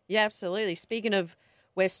 Yeah, absolutely. Speaking of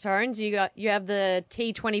West Torrens, you have the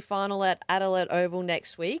T20 final at Adelaide Oval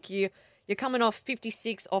next week. You're coming off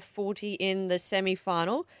 56 off 40 in the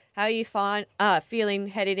semi-final. How are you feeling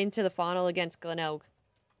headed into the final against Glenelg?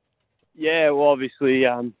 Yeah, well, obviously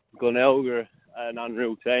Glenelg are an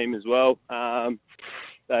unreal team as well.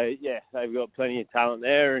 They've got plenty of talent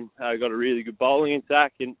there, and got a really good bowling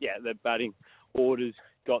attack, and their batting order's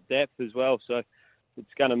got depth as well. So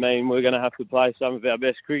it's going to mean we're going to have to play some of our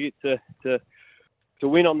best cricket to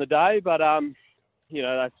win on the day. But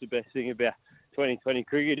that's the best thing about 2020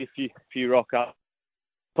 cricket. If you rock up,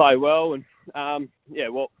 play well, and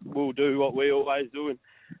we'll do what we always do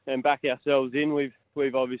and back ourselves in.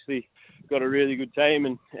 We've obviously got a really good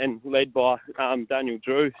team and led by Daniel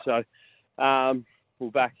Drew. So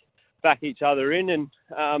we'll back each other in and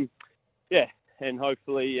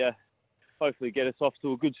hopefully get us off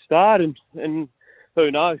to a good start and who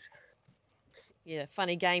knows. Yeah,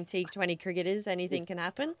 funny game T20 cricket is. Anything can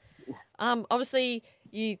happen. Obviously,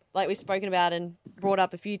 you, like we've spoken about and brought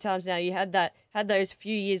up a few times now, you had those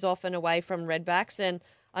few years off and away from Redbacks, and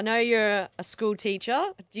I know you're a school teacher.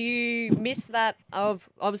 Do you miss that of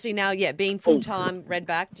obviously now, being full-time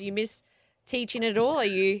Redback? Do you miss teaching at all? Or are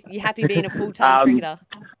you happy being a full-time cricketer?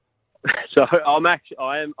 So I'm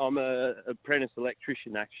a apprentice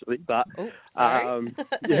electrician actually, but sorry.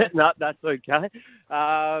 that's okay.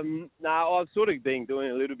 I've sort of been doing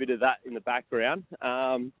a little bit of that in the background.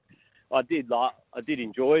 I did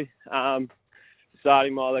enjoy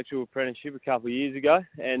starting my electrical apprenticeship a couple of years ago,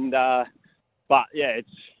 and it's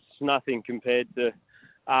nothing compared to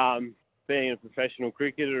being a professional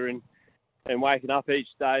cricketer and waking up each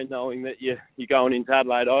day knowing that you're going into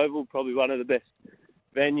Adelaide Oval, probably one of the best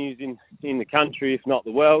venues in the country, if not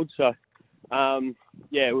the world. So, I'm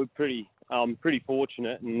pretty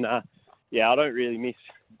fortunate, and I don't really miss.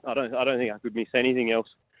 I don't think I could miss anything else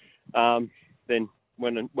than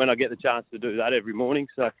when I get the chance to do that every morning.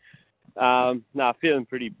 So, feeling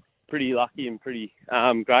pretty lucky and pretty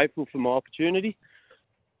grateful for my opportunity.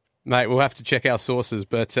 Mate, we'll have to check our sources,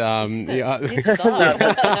 but I don't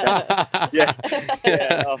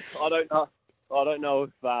know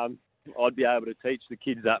if I'd be able to teach the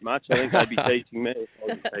kids that much. I think they'd be teaching me.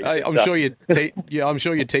 I'm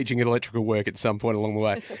sure you're teaching electrical work at some point along the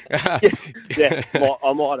way. I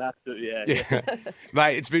might have to. Yeah.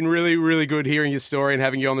 Mate, it's been really, really good hearing your story and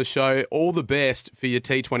having you on the show. All the best for your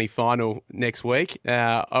T20 final next week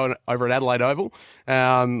over at Adelaide Oval.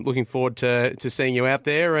 Looking forward to seeing you out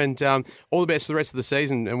there, and all the best for the rest of the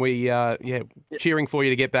season. And we cheering for you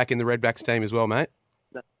to get back in the Redbacks team as well, mate.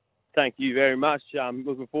 Thank you very much. I'm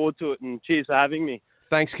looking forward to it, and cheers for having me.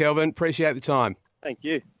 Thanks, Kelvin. Appreciate the time. Thank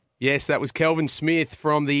you. Yes, that was Kelvin Smith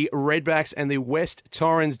from the Redbacks and the West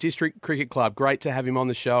Torrens District Cricket Club. Great to have him on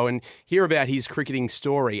the show and hear about his cricketing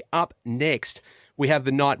story. Up next, we have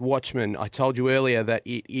the Night Watchman. I told you earlier that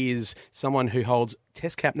it is someone who holds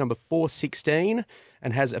Test cap number 416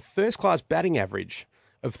 and has a first-class batting average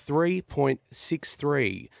of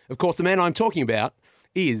 3.63. Of course, the man I'm talking about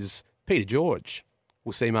is Peter George.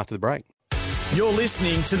 We'll see him after the break. You're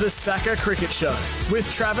listening to the SACA Cricket Show with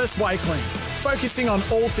Travis Wakeling, focusing on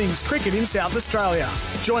all things cricket in South Australia.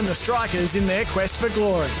 Join the Strikers in their quest for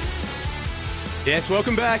glory. Yes,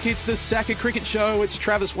 welcome back. It's the SACA Cricket Show. It's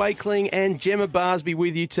Travis Wakeling and Jemma Barsby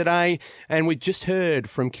with you today. And we just heard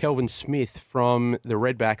from Kelvin Smith from the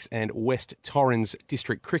Redbacks and West Torrens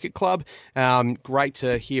District Cricket Club. Great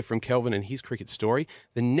to hear from Kelvin and his cricket story.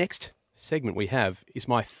 The next segment we have is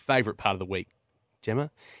my favourite part of the week, Jemma.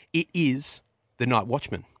 It is the Night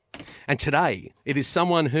Watchman. And today it is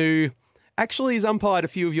someone who actually has umpired a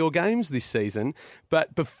few of your games this season,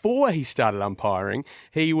 but before he started umpiring,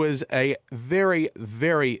 he was a very,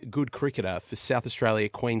 very good cricketer for South Australia,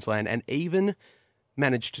 Queensland, and even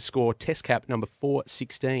managed to score Test cap number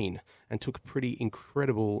 416 and took a pretty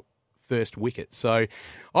incredible first wicket. So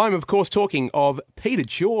I'm, of course, talking of Peter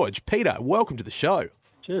George. Peter, welcome to the show.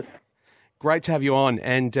 Cheers. Great to have you on.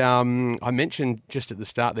 And I mentioned just at the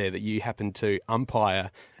start there that you happened to umpire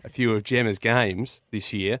a few of Gemma's games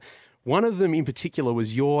this year. One of them in particular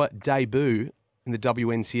was your debut in the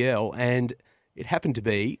WNCL, and it happened to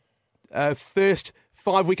be a first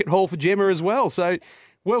 5-wicket haul for Jemma as well. So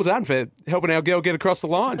well done for helping our girl get across the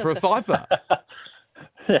line for a fiver.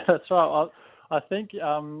 Yeah, that's right. I think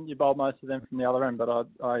you bowled most of them from the other end, but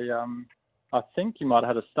I I think you might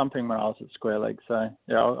have had a stumping when I was at square leg. So,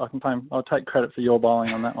 yeah, I'll take credit for your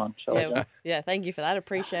bowling on that one, shall I, Joe? Yeah, thank you for that.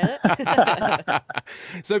 Appreciate it.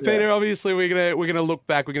 So, Peter, obviously we're gonna look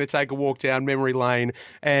back. We're going to take a walk down memory lane,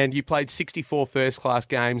 and you played 64 first-class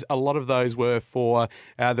games. A lot of those were for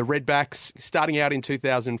the Redbacks, starting out in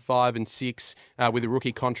 2005 and 6 with a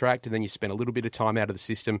rookie contract, and then you spent a little bit of time out of the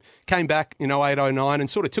system. Came back in 08, 09 and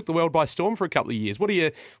sort of took the world by storm for a couple of years. What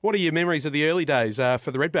are your memories of the early days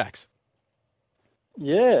for the Redbacks?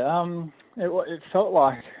 Yeah, it felt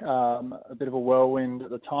like a bit of a whirlwind at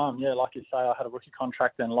the time. Yeah, like you say, I had a rookie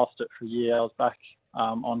contract, then lost it for a year. I was back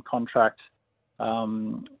on contract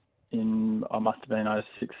I must have been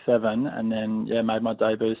 06, 07, and then made my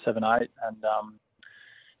debut 7, 8, and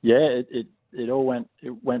it all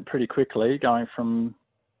went pretty quickly, going from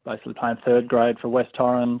basically playing third grade for West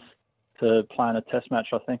Torrens to playing a test match.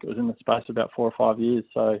 I think it was in the space of about 4 or 5 years.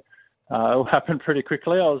 So it all happened pretty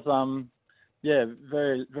quickly. I was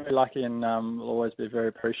very, very lucky, and will always be very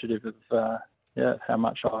appreciative of how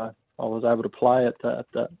much I was able to play at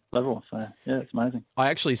that level. So yeah, it's amazing. I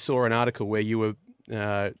actually saw an article where you were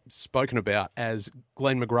spoken about as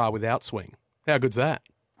Glenn McGrath without swing. How good's that?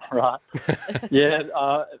 Right.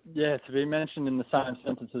 To be mentioned in the same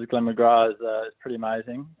sentence as Glenn McGrath is pretty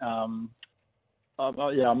amazing. I'm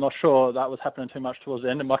not sure that was happening too much towards the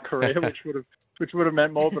end of my career, which would have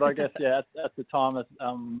meant more. But I guess at the time,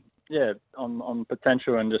 on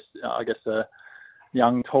potential, and just I guess a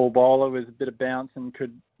young tall bowler with a bit of bounce and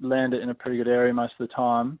could land it in a pretty good area most of the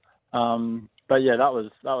time. That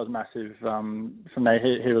was massive for me.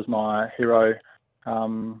 He was my hero.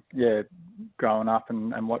 Growing up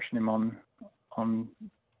and watching him on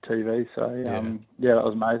TV. So that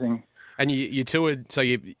was amazing. And you toured. So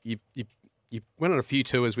you went on a few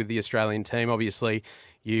tours with the Australian team. Obviously,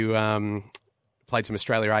 you played some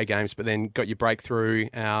Australia A games, but then got your breakthrough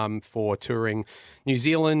for touring New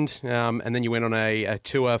Zealand, and then you went on a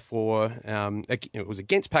tour for it was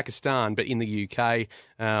against Pakistan, but in the UK.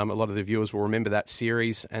 A lot of the viewers will remember that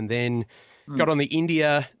series, and then got on the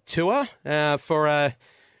India tour for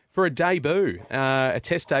a debut, a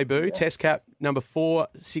test debut, test cap number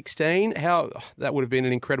 416. How that would have been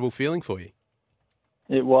an incredible feeling for you.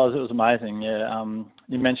 It was amazing. Yeah,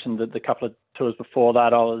 you mentioned that the couple of tours before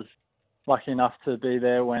that, I was lucky enough to be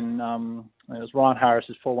there when it was Ryan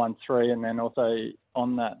Harris's 413, and then also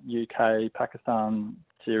on that UK Pakistan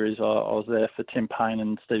series, I was there for Tim Payne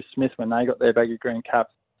and Steve Smith when they got their baggy green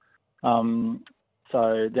caps.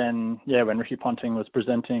 So then, when Ricky Ponting was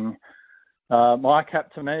presenting my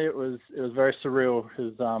cap to me, it was very surreal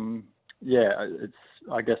because, it's,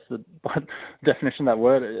 I guess the definition of that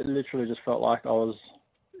word, it literally just felt like I was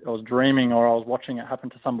dreaming, or I was watching it happen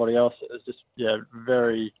to somebody else. It was just,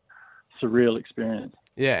 very surreal experience.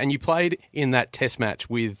 Yeah, and you played in that test match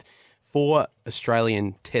with 4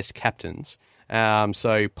 Australian test captains.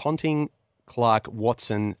 So Ponting, Clark,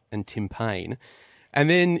 Watson and Tim Payne. And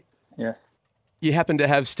then you happened to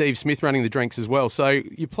have Steve Smith running the drinks as well. So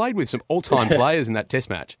you played with some all-time players in that test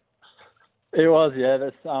match. It was,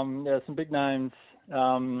 There's some big names.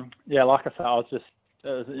 Like I say, it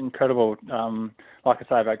was incredible. Like I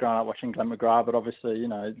say, about growing up watching Glenn McGrath, but obviously,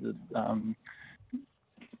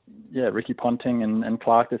 Ricky Ponting and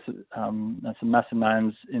Clark. There's some massive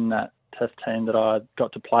names in that test team that I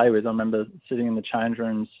got to play with. I remember sitting in the change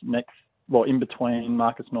rooms in between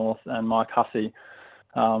Marcus North and Mike Hussey.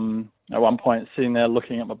 At one point, sitting there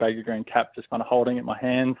looking at my baggy green cap, just kind of holding it in my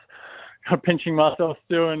hands, pinching myself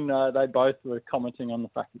still, and they both were commenting on the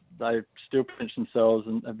fact that they still pinch themselves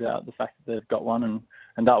and about the fact that they've got one,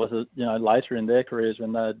 and that was later in their careers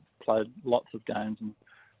when they'd played lots of games, and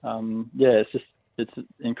it's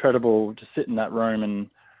incredible to sit in that room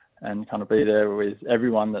and kind of be there with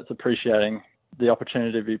everyone that's appreciating the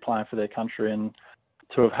opportunity to be playing for their country, and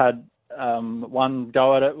to have had one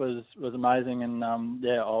go at it was amazing, and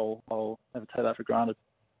I'll never take that for granted.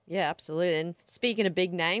 Yeah, absolutely. And speaking of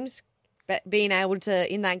big names, being able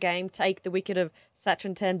to in that game take the wicket of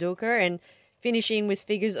Sachin Tendulkar and finishing with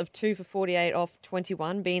figures of 2 for 48 off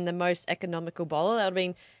 21, being the most economical bowler, that would have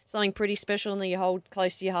been something pretty special and that you hold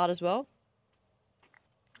close to your heart as well.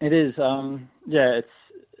 It is.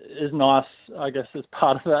 It's nice, I guess, as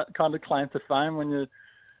part of that kind of claim to fame when you.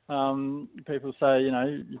 People say,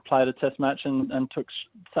 you played a test match and took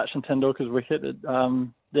Sachin Tendulkar's wicket. It,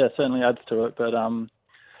 certainly adds to it. But,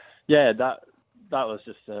 that was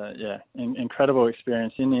just incredible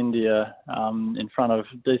experience in India, in front of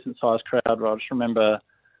a decent-sized crowd. I just remember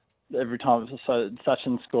every time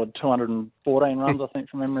Sachin scored 214 runs, I think,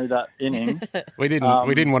 from memory, that inning. We didn't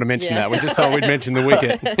want to mention that. We just thought we'd mention the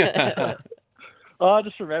wicket. I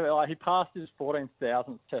just remember, he passed his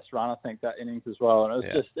 14,000th test run, I think, that innings as well. And it was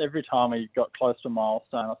just every time he got close to a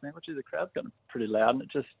milestone, I think, the crowd's getting pretty loud. And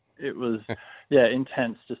it was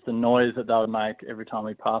intense, just the noise that they would make every time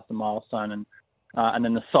he passed a milestone. And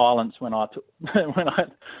then the silence when he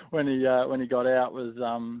got out was,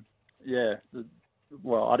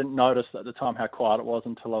 I didn't notice at the time how quiet it was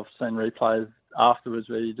until I've seen replays afterwards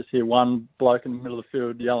where you just hear one bloke in the middle of the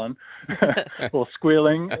field yelling or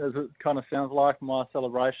squealing, as it kind of sounds like my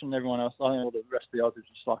celebration. Everyone else, I think all the rest of the Aussies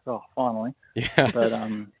are just like, oh, finally. Yeah. But,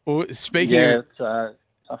 well, it's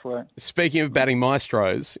tough work. Speaking of batting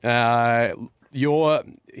maestros,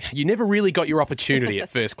 you never really got your opportunity at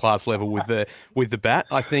first class level with the bat.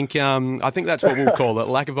 I think that's what we'll call it,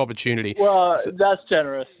 lack of opportunity. Well, that's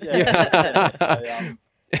generous. Yeah.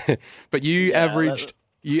 But you averaged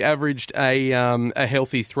a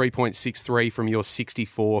healthy 3.63 from your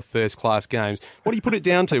 64 first class games. What do you put it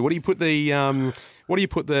down to? What do you put the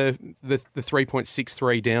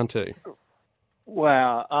 3.63 down to?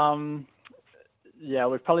 Wow.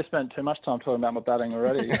 We've probably spent too much time talking about my batting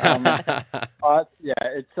already. It's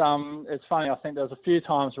funny. I think there's a few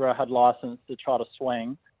times where I had license to try to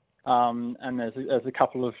swing, and there's a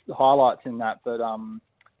couple of highlights in that. But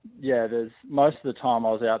there's most of the time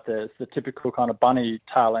I was out there. It's the typical kind of bunny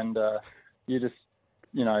tail ender. You just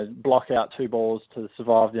block out 2 balls to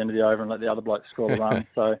survive the end of the over and let the other bloke score the run.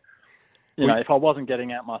 So if I wasn't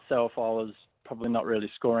getting out myself, I was probably not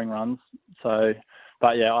really scoring runs. So.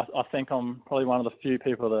 But I think I'm probably one of the few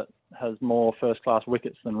people that has more first-class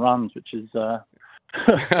wickets than runs, which is not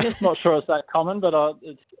sure it's that common, but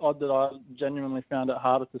it's odd that I genuinely found it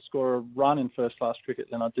harder to score a run in first-class cricket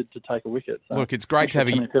than I did to take a wicket. So look, it's great to have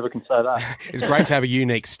many people can say that. It's great to have a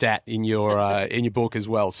unique stat in your book as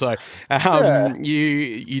well. So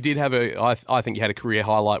you did have I think you had a career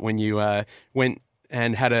highlight when you went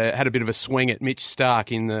and had a bit of a swing at Mitch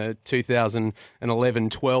Starc in the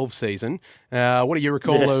 2011-12 season. What do you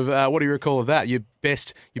recall of that? Your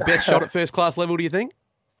best shot at first class level, do you think?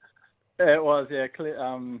 It was, clear,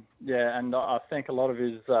 and I think a lot of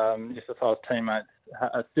his New South Wales teammates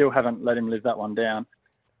still haven't let him live that one down.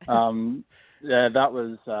 That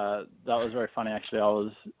was very funny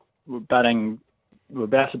actually. We were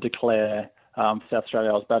about to declare South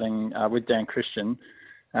Australia. I was batting with Dan Christian.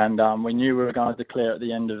 And we knew we were going to declare at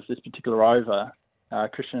the end of this particular over.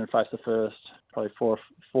 Christian had faced the first probably four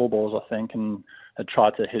balls, I think, and had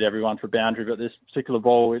tried to hit everyone for boundary. But this particular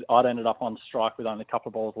ball, I'd ended up on strike with only a couple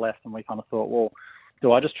of balls left, and we kind of thought, well,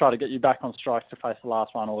 do I just try to get you back on strike to face the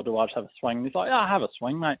last one, or do I just have a swing? And he's like, I have a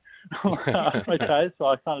swing, mate. Okay, so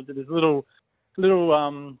I kind of did this little,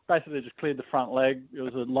 basically just cleared the front leg. It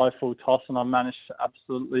was a low full toss, and I managed to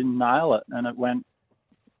absolutely nail it, and it went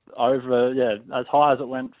over, as high as it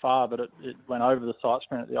went far, but it went over the sight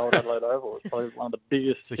screen at the old Adelaide Oval. It's probably one of the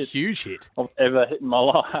biggest hits huge hit I've ever hit in my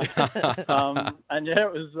life. It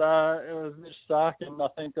was Mitch Starc, and I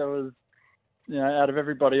think there was, out of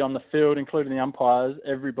everybody on the field, including the umpires,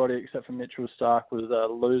 everybody except for Mitchell Starc was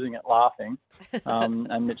losing it laughing,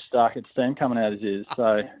 and Mitch Starc had steam coming out his ears.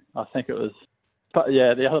 So I think it was, but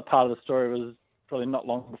the other part of the story was probably not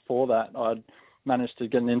long before that I'd managed to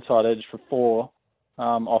get an inside edge for 4.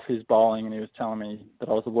 Off his bowling, and he was telling me that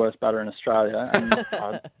I was the worst batter in Australia, and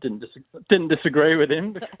I didn't disagree with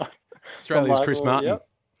him. Australia's Chris Martin.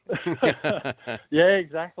 Yep. Yeah,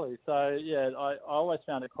 exactly. So I always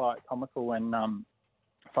found it quite comical when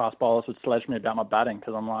fast bowlers would sledge me about my batting,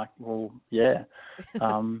 because I'm like, well,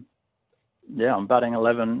 I'm batting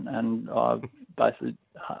 11, and basically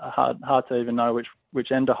hard to even know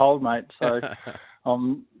which end to hold, mate. So.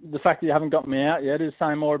 The fact that you haven't got me out yet is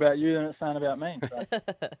saying more about you than it's saying about me. So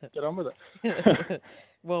get on with it.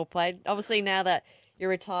 Well played. Obviously, now that you're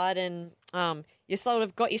retired and you sort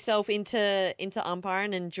of got yourself into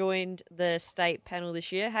umpiring and joined the state panel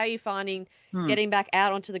this year, how are you finding getting back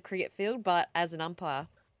out onto the cricket field, but as an umpire?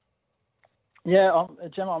 Yeah,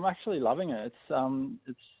 Jemma, I'm actually loving it.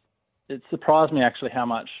 It surprised me actually how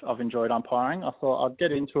much I've enjoyed umpiring. I thought I'd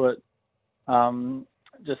get into it.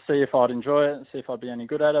 Just see if I'd enjoy it and see if I'd be any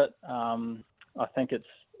good at it. I think it's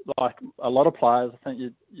like a lot of players. I think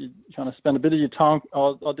you kind of spend a bit of your time.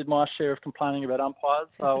 I did my share of complaining about umpires,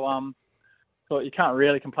 so thought you can't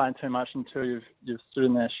really complain too much until you've stood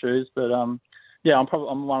in their shoes. But I'm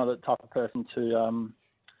one of the type of person to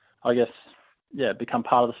become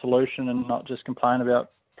part of the solution and not just complain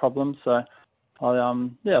about problems. So I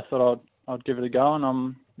thought I'd give it a go,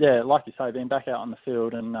 and like you say, being back out on the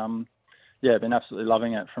field and been absolutely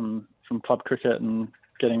loving it from club cricket, and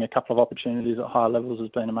getting a couple of opportunities at higher levels has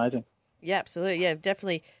been amazing. Yeah, absolutely. Yeah,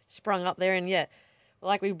 definitely sprung up there. And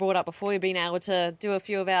like we brought up before, you've been able to do a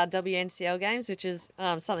few of our WNCL games, which is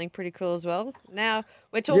something pretty cool as well. Now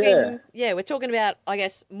we're talking, we're talking about, I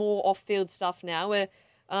guess, more off-field stuff now. We're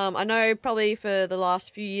I know probably for the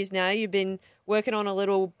last few years now you've been working on a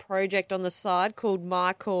little project on the side called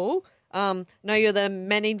My Call. Know you're the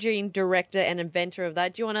managing director and inventor of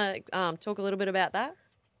that. Do you want to talk a little bit about that?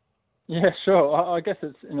 Yeah, sure. I guess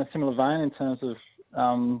it's in a similar vein in terms of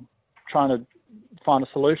trying to find a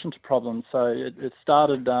solution to problems. So it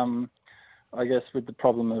started, I guess, with the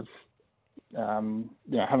problem of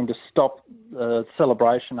having to stop the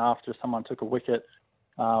celebration after someone took a wicket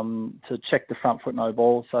to check the front foot no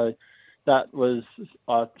ball. So that was,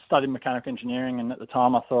 I studied mechanical engineering, and at the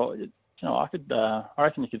time I thought, I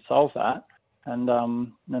reckon you could solve that, and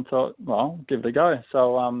then thought, well, give it a go.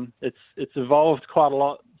 So it's evolved quite a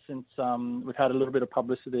lot since we've had a little bit of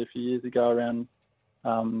publicity a few years ago around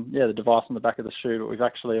the device on the back of the shoe, but we've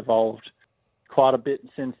actually evolved quite a bit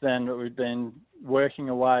since then. But we've been working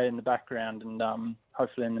away in the background, and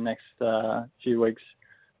hopefully in the next few weeks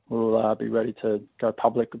we'll be ready to go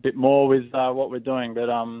public a bit more with what we're doing. But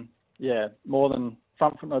more than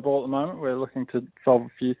front foot no ball at the moment, we're looking to solve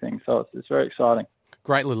a few things, so it's very exciting.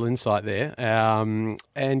 Great little insight there.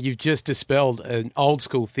 And you've just dispelled an old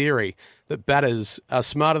school theory that batters are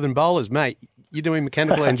smarter than bowlers. Mate, you're doing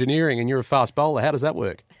mechanical engineering and you're a fast bowler. How does that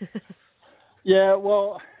work? Yeah,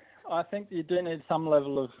 well, I think you do need some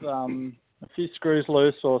level of a few screws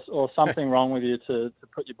loose or something wrong with you to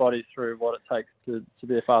put your body through what it takes to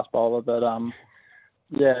be a fast bowler. But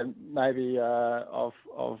maybe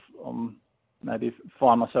maybe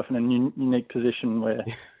find myself in a unique position where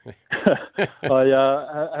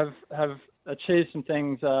I have achieved some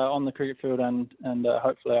things on the cricket field, and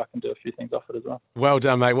hopefully I can do a few things off it as well. Well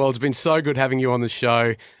done, mate. Well, it's been so good having you on the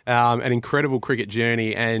show. An incredible cricket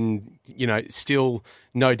journey, and still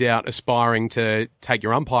no doubt aspiring to take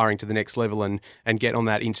your umpiring to the next level and get on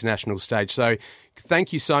that international stage. So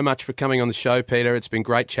thank you so much for coming on the show, Peter. It's been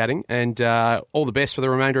great chatting, and all the best for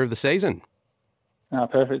the remainder of the season.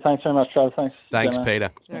 Perfect. Thanks very much, Travis. Thanks, Jemma.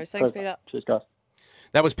 Peter. No, thanks, Peter. Cheers, guys.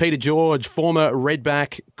 That was Peter George, former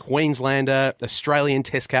Redback, Queenslander, Australian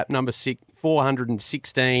Test Cap number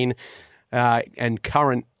 416, and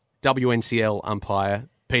current WNCL umpire,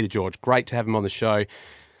 Peter George. Great to have him on the show.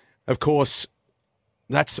 Of course,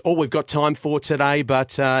 that's all we've got time for today,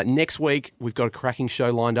 but next week we've got a cracking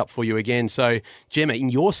show lined up for you again. So, Jemma, in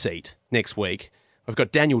your seat next week, I've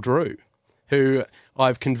got Daniel Drew, who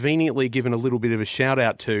I've conveniently given a little bit of a shout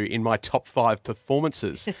out to in my top 5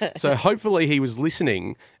 performances. So hopefully he was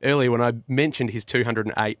listening earlier when I mentioned his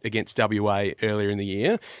 208 against WA earlier in the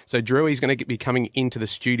year. So Drew, he's going to be coming into the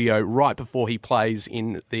studio right before he plays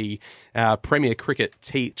in the Premier Cricket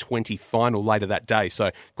T20 final later that day.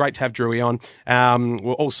 So great to have Drewy on.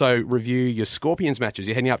 We'll also review your Scorpions matches.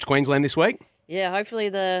 You're heading up to Queensland this week? Yeah, hopefully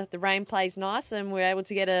the rain plays nice and we're able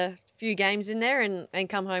to get a few games in there and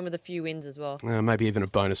come home with a few wins as well. Maybe even a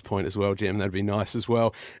bonus point as well, Jem. That'd be nice as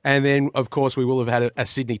well. And then, of course, we will have had a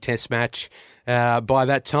Sydney Test match by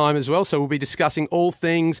that time as well. So we'll be discussing all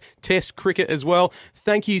things Test cricket as well.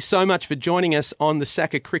 Thank you so much for joining us on the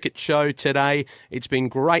SACA Cricket Show today. It's been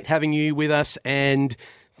great having you with us, and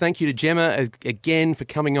thank you to Jemma again for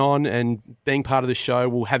coming on and being part of the show.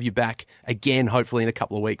 We'll have you back again, hopefully in a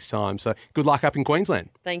couple of weeks' time. So good luck up in Queensland.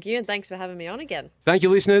 Thank you, and thanks for having me on again. Thank you,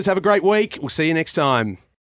 listeners. Have a great week. We'll see you next time.